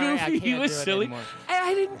I'm just sorry, I goofy. can't He was do it silly. anymore.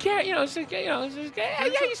 I didn't care. It's just, yeah,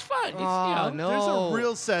 he's fun. It's, Oh, no. There's a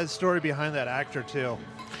real sad story behind that actor, too.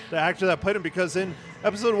 The actor that played him, because in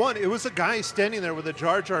episode 1, it was a guy standing there with a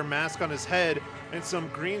Jar Jar mask on his head and some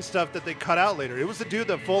green stuff that they cut out later. It was the dude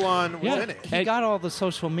that full on was Yeah. in it. He got all the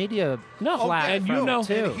social media flack and you from know- it,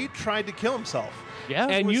 too. And he tried to kill himself. yeah.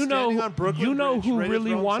 And was you standing know, on Brooklyn you know Bridge, who ready to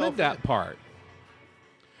really throw wanted himself that in. part,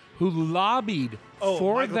 who lobbied Oh,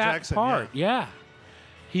 for Michael that Jackson, part. Yeah.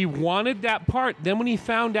 He wanted that part. Then when he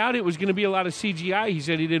found out it was going to be a lot of CGI, he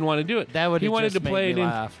said he didn't want to do it. That would he have wanted just to play made me it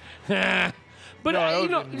laugh. in. But No, that you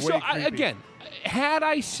would've know, been so way creepy. again, had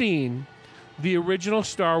I seen the original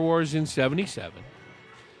Star Wars in '77,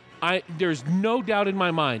 there's no doubt in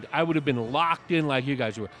my mind I would have been locked in like you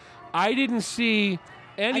guys were. I didn't see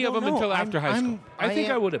any of them until after high school. I think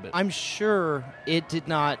I would have been. I'm sure it did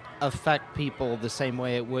not affect people the same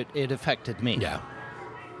way it affected me. Yeah.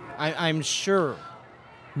 I'm sure.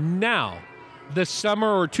 Now, the summer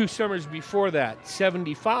or 2 summers before that,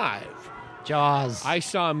 '75, Jaws. I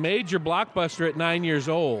saw a major blockbuster at 9 years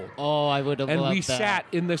old. I would have And loved we that. sat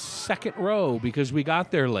in the second row because we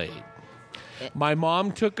got there late. My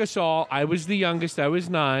mom took us all. I was the youngest. I was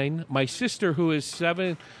 9. My sister, who is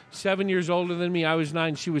 7 years older than me, I was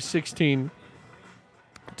 9. She was 16.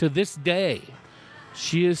 To this day,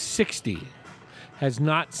 she is 60, has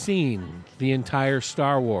not seen the entire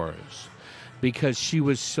Star Wars because she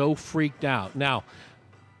was so freaked out. Now,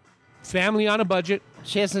 family on a budget.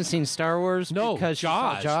 She hasn't seen Star Wars. No, because she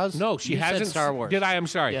saw Jaws. Jaws. No, she You said hasn't. Star Wars. Did I? I'm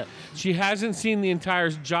sorry. Yeah. She hasn't seen the entire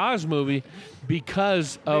Jaws movie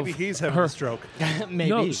because of Maybe he's having her a stroke. Maybe.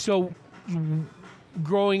 No, so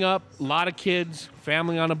growing up, a lot of kids,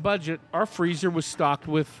 family on a budget. Our freezer was stocked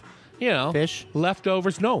with, Fish?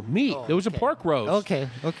 leftovers. No, meat. Oh, There was a okay. pork roast.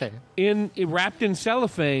 Okay. Wrapped in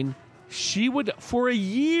cellophane. She would, for a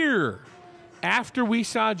year after we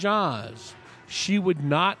saw Jaws, she would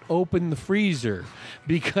not open the freezer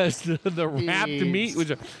because the wrapped Jeez. meat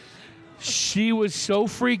was. She was so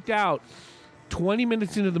freaked out. 20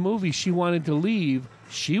 minutes into the movie, she wanted to leave.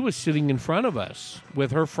 She was sitting in front of us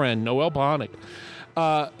with her friend, Noelle Ponick.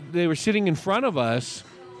 They were sitting in front of us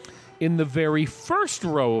in the very first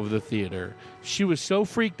row of the theater. She was so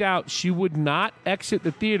freaked out, she would not exit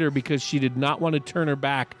the theater because she did not want to turn her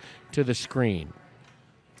back to the screen.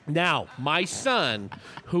 Now, my son,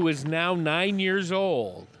 who is now 9 years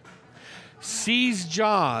old, sees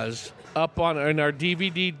Jaws up in our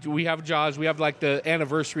DVD. We have Jaws. We have like the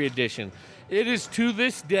anniversary edition. It is to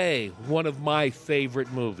this day one of my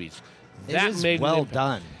favorite movies. It is well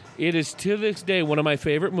done. It is to this day one of my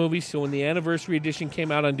favorite movies. So when the anniversary edition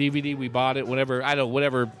came out on DVD, we bought it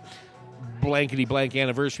whatever blankety blank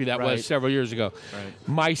anniversary that Right. was several years ago. Right.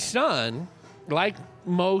 My son, like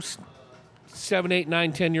most 7, 8,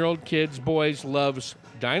 9, 10-year-old kids, boys, loves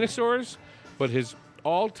dinosaurs, but his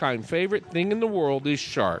all-time favorite thing in the world is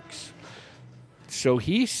sharks. So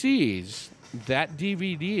he sees that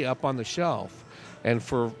DVD up on the shelf, and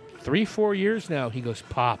for 3-4 years now, he goes,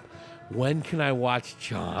 "Pop, when can I watch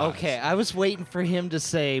Jaws?" Okay, I was waiting for him to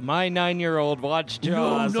say, "My 9-year-old watched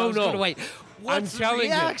Jaws." No, I was no. gonna wait. What's I'm telling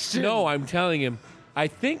the reaction? him. No, I'm telling him. I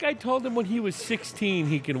think I told him when he was 16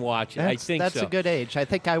 he can watch it. I think that's so. a good age. I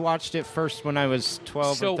think I watched it first when I was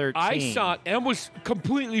 12 So or 13. I saw it and was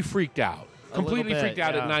completely freaked out. Completely bit, freaked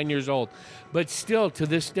out yeah. at 9 years old. But still, to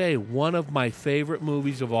this day, one of my favorite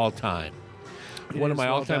movies of all time. One of is my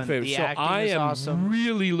well all-time done. favorites. The So acting I is am awesome.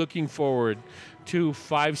 really looking forward to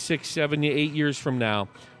 5, 6, 7, 8 years from now,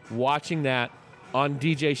 watching that on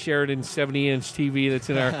DJ Sheridan's 70-inch TV that's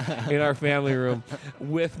in our family room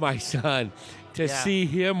with my son. To Yeah. see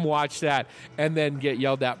him watch that and then get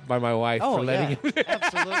yelled at by my wife Oh, for letting yeah. him.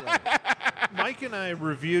 Absolutely. Mike and I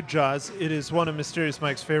reviewed Jaws. It is one of Mysterious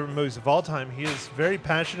Mike's favorite movies of all time. He is very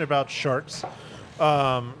passionate about sharks.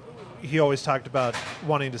 He always talked about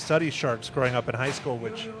wanting to study sharks growing up in high school,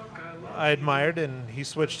 which I admired, and he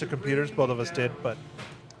switched to computers. Both of us did, but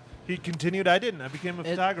he continued. I didn't. I became a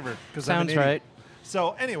photographer because I'm an sounds idiot. right.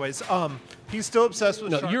 So, anyways, he's still obsessed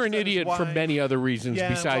with No, sharks. you're an That is idiot for why- many other reasons Yeah,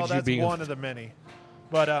 besides well, that's you being one of the many.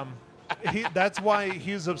 But that's why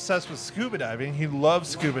he's obsessed with scuba diving. He loves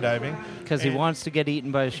scuba diving Because he And wants to get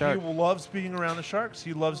eaten by a shark. He loves being around the sharks.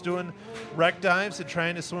 He loves doing wreck dives and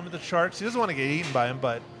trying to swim with the sharks. He doesn't want to get eaten by them,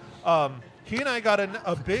 but he and I got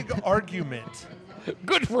a big argument.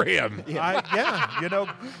 Good for him.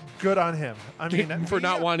 Good on him. I mean, For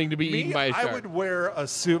not wanting to be eaten by a I shark. would wear a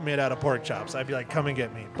suit made out of pork chops. I'd be like, "Come and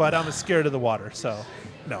get me," but I'm scared of the water, so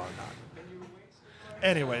no, I'm not.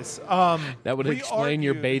 Anyways, That would we explain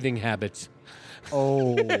your argued- bathing habits.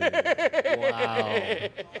 Oh, wow.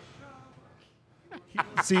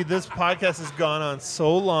 See, this podcast has gone on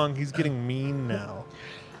so long. He's getting mean now.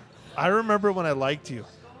 I remember when I liked you.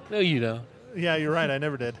 No, you don't. Yeah, you're right. I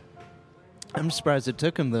never did. I'm surprised it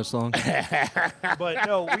took him this long. But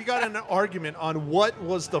no, we got in an argument on what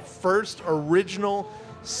was the first original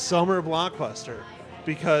summer blockbuster.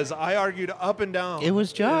 Because I argued up and down It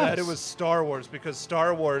was Jaws. that it was Star Wars, because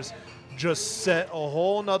Star Wars just set a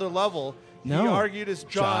whole nother level. He No. argued it's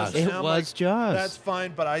Jaws. Jaws. and It I'm was like, Jaws. That's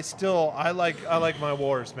fine, but I like my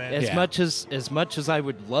wars, man. As Yeah. much as I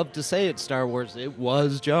would love to say it's Star Wars, it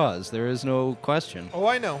was Jaws. There is no question. Oh,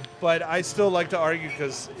 I know, but I still like to argue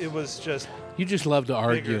because it was just You just love to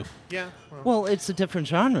argue. bigger. Yeah, well, Well, it's a different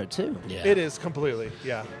genre too. Yeah. it is completely.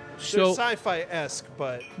 Yeah, So- they're sci-fi-esque,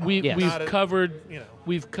 but Yes. We've Not a- covered you know.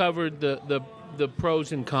 we've covered the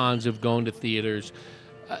pros and cons of going to theaters.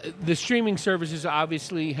 The streaming services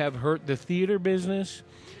obviously have hurt the theater business.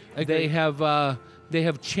 They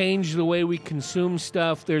have changed the way we consume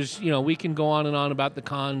stuff. There's we can go on and on about the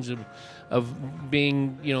cons of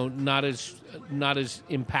being not as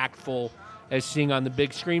impactful as seeing on the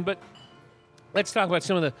big screen, but let's talk about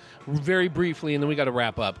some of the very briefly, and then we got to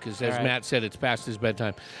wrap up because, as right. Matt said, it's past his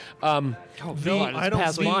bedtime. God, I don't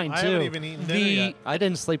past sleep. mine, I haven't too. even eaten dinner The yet. I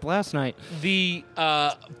didn't sleep last night. the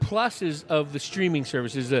pluses of the streaming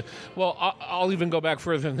services. I'll even go back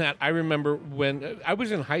further than that. I remember when I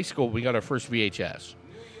was in high school, we got our first VHS.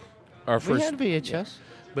 Our We first had VHS.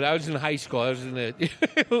 but I was in high school. I was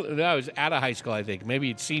I was out of high school, I think. Maybe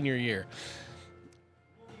it's senior year.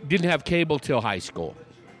 Didn't have cable till high school.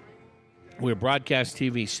 We were broadcast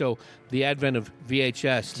TV, so the advent of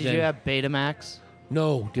VHS. Did you have Betamax?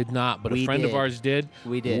 No, did not. But a friend of ours did.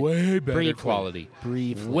 We did. Way better Briefly. quality.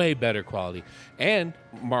 Briefly. Way better quality. And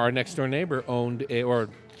our next door neighbor owned, or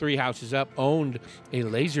 3 houses up, owned a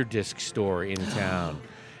Laserdisc store in town.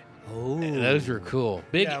 Oh, And those were cool.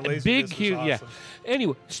 Big, Yeah, Laserdisc big, was huge. Yeah. awesome.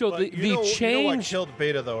 Anyway, so But the you know what change. killed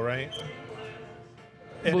Beta, though, right?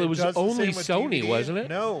 And Well, it was does the only same with Sony, DVD. wasn't it?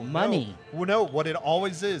 No. Money. No. Well, no, what it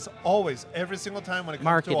always is, every single time when it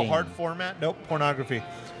comes to a Marketing. hard format, nope, pornography.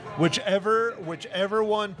 Whichever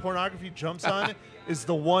one pornography jumps on is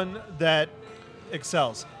the one that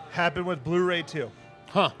excels. Happened with Blu-ray too.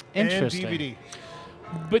 Huh. interesting. And DVD.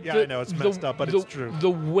 But Yeah, I know, it's messed up, but it's true. The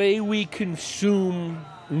way we consume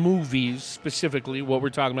movies, specifically what we're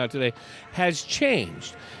talking about today, has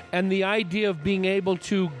changed. And the idea of being able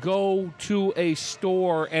to go to a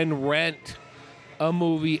store and rent a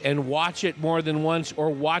movie and watch it more than once,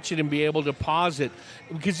 or watch it and be able to pause it,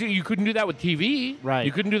 because you couldn't do that with TV. Right.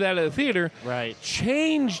 You couldn't do that at the theater. Right.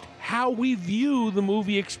 Changed how we view the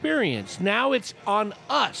movie experience. Now it's on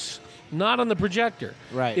us, not on the projector.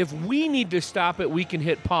 Right. If we need to stop it, we can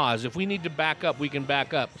hit pause. If we need to back up, we can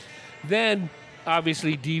back up. Then,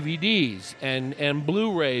 obviously, DVDs and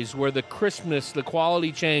Blu-rays, where the crispness, the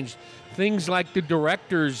quality changed. Things like the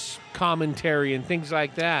director's commentary and things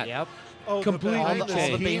like that. Yep. Oh, Completely All the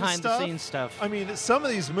changed. behind-the-scenes stuff. I mean, some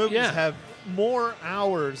of these movies Yeah. have more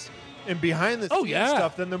hours in behind-the-scenes yeah.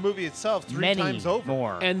 stuff than the movie itself, three Many times over.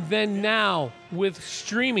 more. And then now, with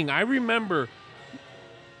streaming, I remember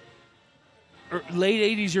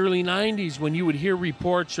late 80s, early 90s, when you would hear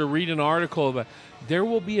reports or read an article about, there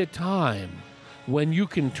will be a time when you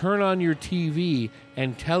can turn on your TV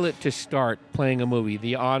and tell it to start playing a movie.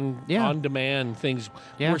 The on-demand things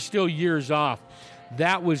Yeah. were still years off.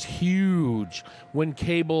 That was huge when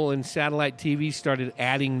cable and satellite TV started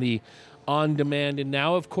adding the on-demand. And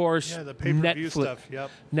now, of course, Yeah, the pay-per-view Netflix. stuff, yep.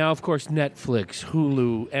 Now, of course, Netflix,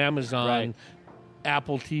 Hulu, Amazon, Right.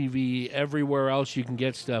 Apple TV, everywhere else you can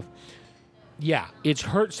get stuff. Yeah, it's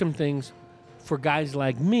hurt some things. For guys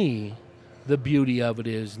like me, the beauty of it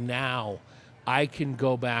is now I can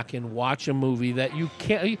go back and watch a movie that you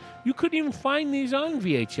couldn't even find these on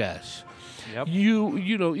VHS. Yep.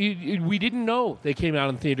 We didn't know they came out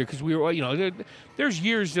in theater because we were, there's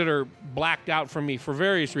years that are blacked out from me for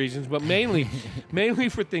various reasons, but mainly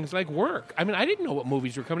for things like work. I mean, I didn't know what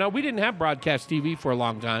movies were coming out. We didn't have broadcast TV for a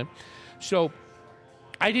long time. So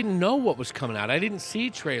I didn't know what was coming out. I didn't see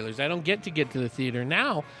trailers. I don't get to the theater.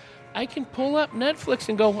 Now I can pull up Netflix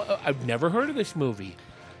and go, I've never heard of this movie.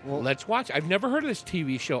 Well, let's watch. I've never heard of this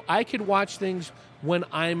TV show. I could watch things when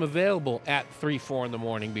I'm available at 3, 4 in the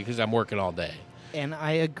morning because I'm working all day. And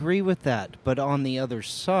I agree with that. But on the other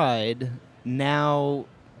side, now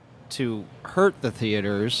to hurt the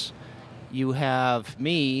theaters, you have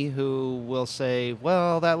me who will say,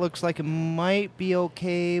 well, that looks like it might be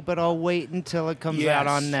okay, but I'll wait until it comes out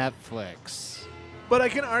on Netflix. But I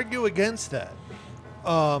can argue against that.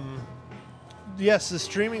 Yes, the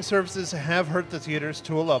streaming services have hurt the theaters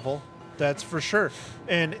to a level. That's for sure.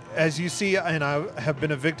 And as you see, and I have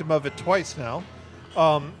been a victim of it twice now,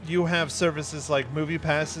 you have services like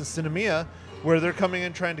MoviePass and Cinemia where they're coming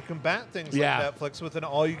in trying to combat things like Netflix with an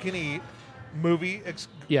all-you-can-eat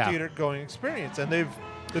theater-going experience. And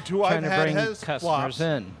the two Trying I've to had bring has customers flopped.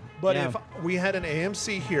 in. But Yeah. if we had an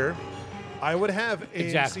AMC here, I would have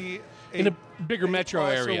Exactly. AMC In a bigger metro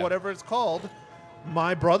Plus area. or whatever it's called.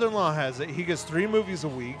 My brother-in-law has it. He gets 3 movies a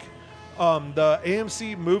week. The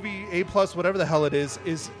AMC movie A+, whatever the hell it is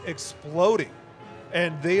exploding.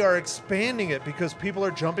 And they are expanding it because people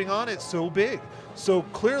are jumping on it so big. So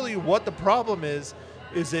clearly what the problem is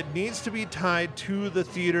it needs to be tied to the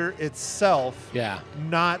theater itself,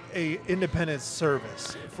 not a independent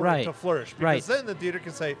service for it to flourish. Because then the theater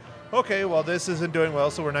can say, okay, well, this isn't doing well,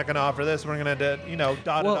 so we're not going to offer this. We're going to,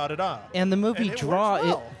 da-da-da-da-da. And the movie And it draw, works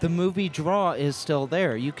well. the movie draw is still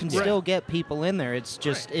there. You can still get people in there. It's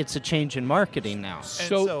just it's a change in marketing now.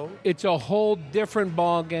 So it's a whole different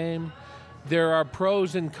ball game. There are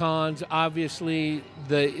pros and cons. Obviously,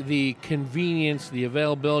 the convenience, the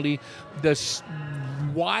availability, the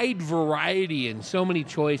wide variety and so many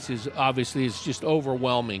choices, obviously, is just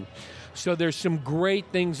overwhelming. So there's some great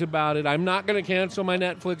things about it. I'm not going to cancel my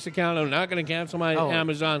Netflix account. I'm not going to cancel my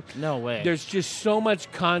Amazon. No way. There's just so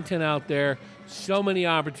much content out there, so many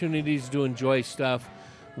opportunities to enjoy stuff.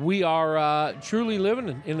 we are truly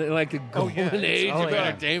living in like the golden age of yeah.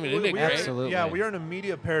 entertainment. Isn't it great? Absolutely. Yeah, we are in a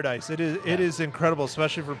media paradise. It is incredible,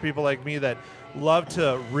 especially for people like me that love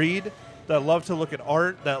to read, that love to look at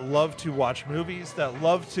art, that love to watch movies, that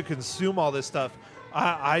love to consume all this stuff.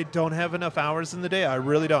 I don't have enough hours in the day. I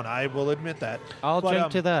really don't. I will admit that. I'll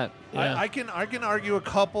jump to that. Yeah. I can argue a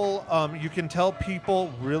couple. You can tell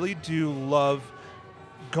people really do love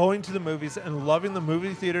going to the movies and loving the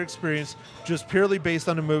movie theater experience just purely based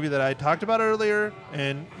on a movie that I talked about earlier,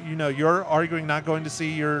 and you're arguing not going to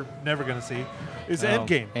see, you're never going to see, is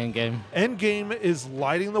Endgame. Endgame is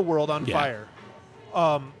lighting the world on fire.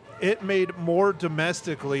 It made more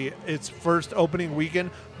domestically its first opening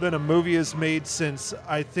weekend than a movie has made since,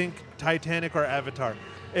 I think, Titanic or Avatar.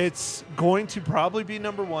 It's going to probably be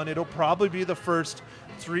number one. It'll probably be the first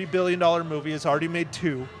 $3 billion movie. It's already made $2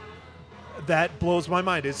 billion. That blows my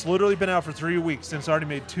mind. It's literally been out for 3 weeks and it's already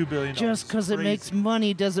made $2 billion. Just because it makes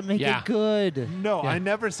money doesn't make it good. No, I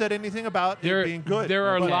never said anything about it being good. There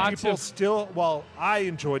are but lots people of still. Well, I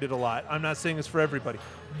enjoyed it a lot. I'm not saying it's for everybody,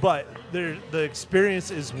 but the experience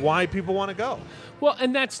is why people want to go. Well,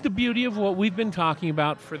 and that's the beauty of what we've been talking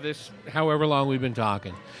about for this, however long we've been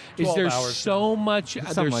talking, is 12 there's hours so much,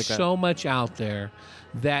 Something like that. so much out there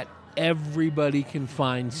that everybody can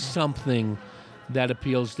find something that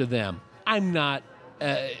appeals to them. I'm not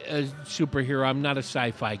a superhero. I'm not a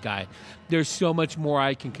sci-fi guy. There's so much more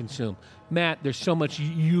I can consume. Matt, there's so much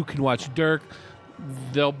you can watch. Dirk,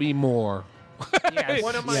 there'll be more. Yes.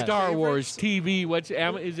 One of my Star Wars, favorites-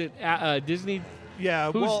 TV. Is it Disney?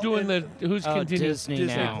 Yeah, Who's doing who's Oh, continuing? Disney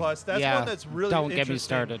Disney now. Plus. That's Yeah. one that's really Don't get me interesting.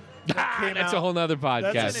 started. Came That's out- a whole nother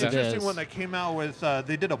podcast. That's an It interesting is. one that came out with.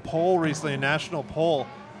 They did a poll recently, a national poll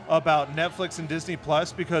about Netflix and Disney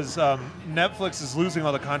Plus, because Netflix is losing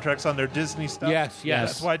all the contracts on their Disney stuff. Yes.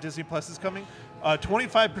 That's why Disney Plus is coming.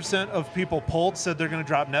 25% of people polled said they're going to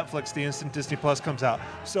drop Netflix the instant Disney Plus comes out.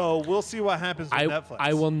 So we'll see what happens with Netflix.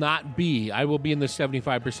 I will not be. I will be in the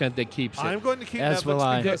 75% that keeps it. I'm going to keep As will Netflix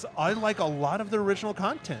I. because I like a lot of their original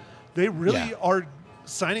content. They really are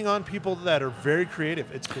signing on people that are very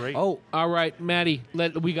creative. It's great. Oh, all right, Maddie.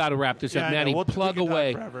 We got to wrap this Yeah, up. I know. Maddie, We plug can talk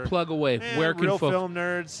away. forever. Plug away. And Where can Real folks? Film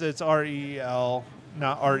Nerds, it's REL,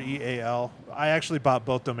 not REAL. I actually bought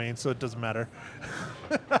both domains, so it doesn't matter.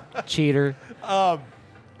 Cheater.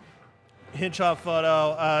 Hinshot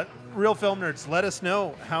Photo, Real Film Nerds, let us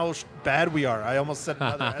know how bad we are. I almost said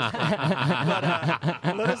another S word.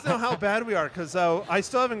 But let us know how bad we are, because I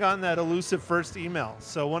still haven't gotten that elusive first email.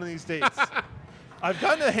 So one of these days. I've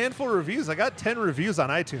gotten a handful of reviews. I got 10 reviews on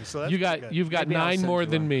iTunes, so that's pretty good. You've got Maybe I'll 9 send more you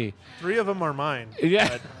than one. me. 3 of them are mine. Yeah.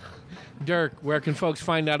 But Dirk, where can folks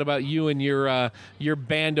find out about you and your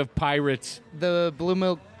band of pirates? The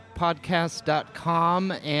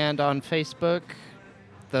BlueMilkPodcast.com and on Facebook,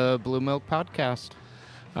 the Blue Milk Podcast.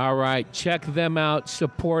 All right, check them out.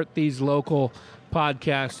 Support these local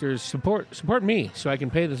podcasters. Support me so I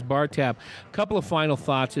can pay this bar tab. A couple of final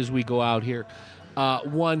thoughts as we go out here.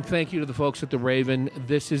 One, thank you to the folks at the Raven.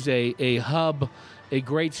 This is a hub, a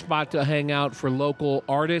great spot to hang out for local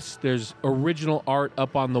artists. There's original art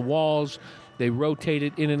up on the walls. They rotate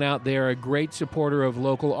it in and out. They are a great supporter of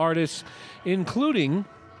local artists, including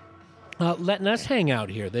letting us hang out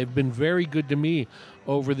here. They've been very good to me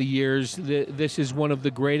over the years. This is one of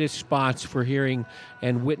the greatest spots for hearing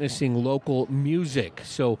and witnessing local music.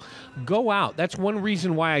 So go out. That's one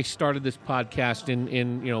reason why I started this podcast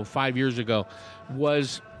in 5 years ago,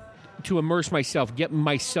 was to immerse myself, get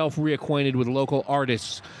myself reacquainted with local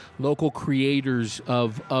artists, local creators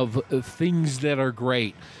of things that are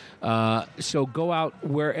great. So go out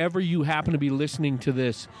wherever you happen to be listening to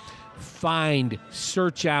this.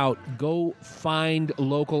 Search out, go find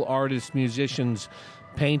local artists, musicians,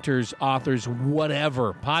 painters, authors,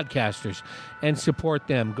 whatever, podcasters, and support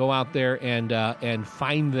them. Go out there and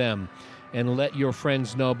find them and let your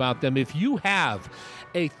friends know about them. If you have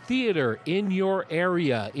a theater in your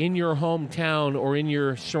area, in your hometown, or in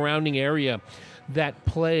your surrounding area that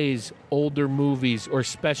plays older movies or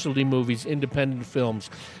specialty movies, independent films,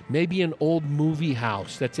 maybe an old movie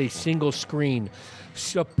house that's a single screen,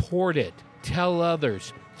 support it. Tell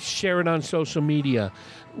others. Share it on social media.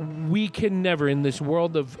 We can never, in this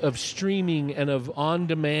world of streaming and of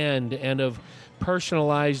on-demand and of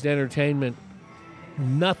personalized entertainment,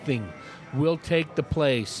 nothing will take the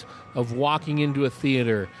place of walking into a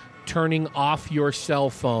theater, turning off your cell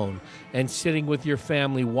phone, and sitting with your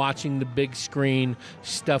family watching the big screen,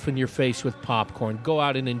 stuffing your face with popcorn. Go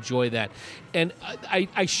out and enjoy that. And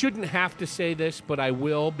I shouldn't have to say this, but I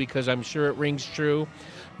will, because I'm sure it rings true.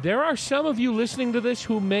 There are some of you listening to this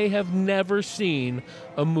who may have never seen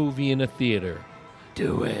a movie in a theater.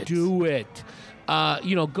 Do it.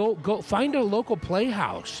 Go find a local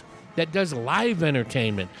playhouse that does live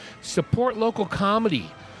entertainment. Support local comedy.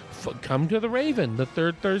 Come to the Raven the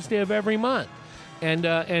third Thursday of every month, and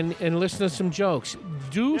listen to some jokes.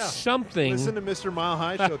 Do something. Listen to Mr. Mile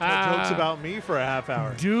High Show tell jokes about me for a half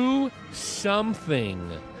hour. Do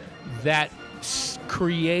something that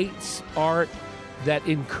creates art, that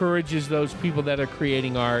encourages those people that are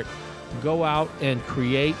creating art. Go out and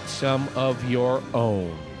create some of your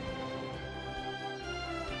own.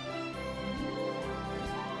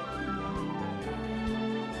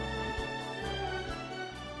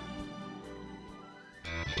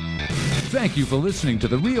 Thank you for listening to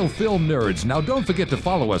The Real Film Nerds. Now, don't forget to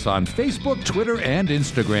follow us on Facebook, Twitter, and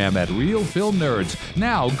Instagram at Real Film Nerds.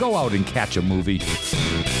 Now, go out and catch a movie.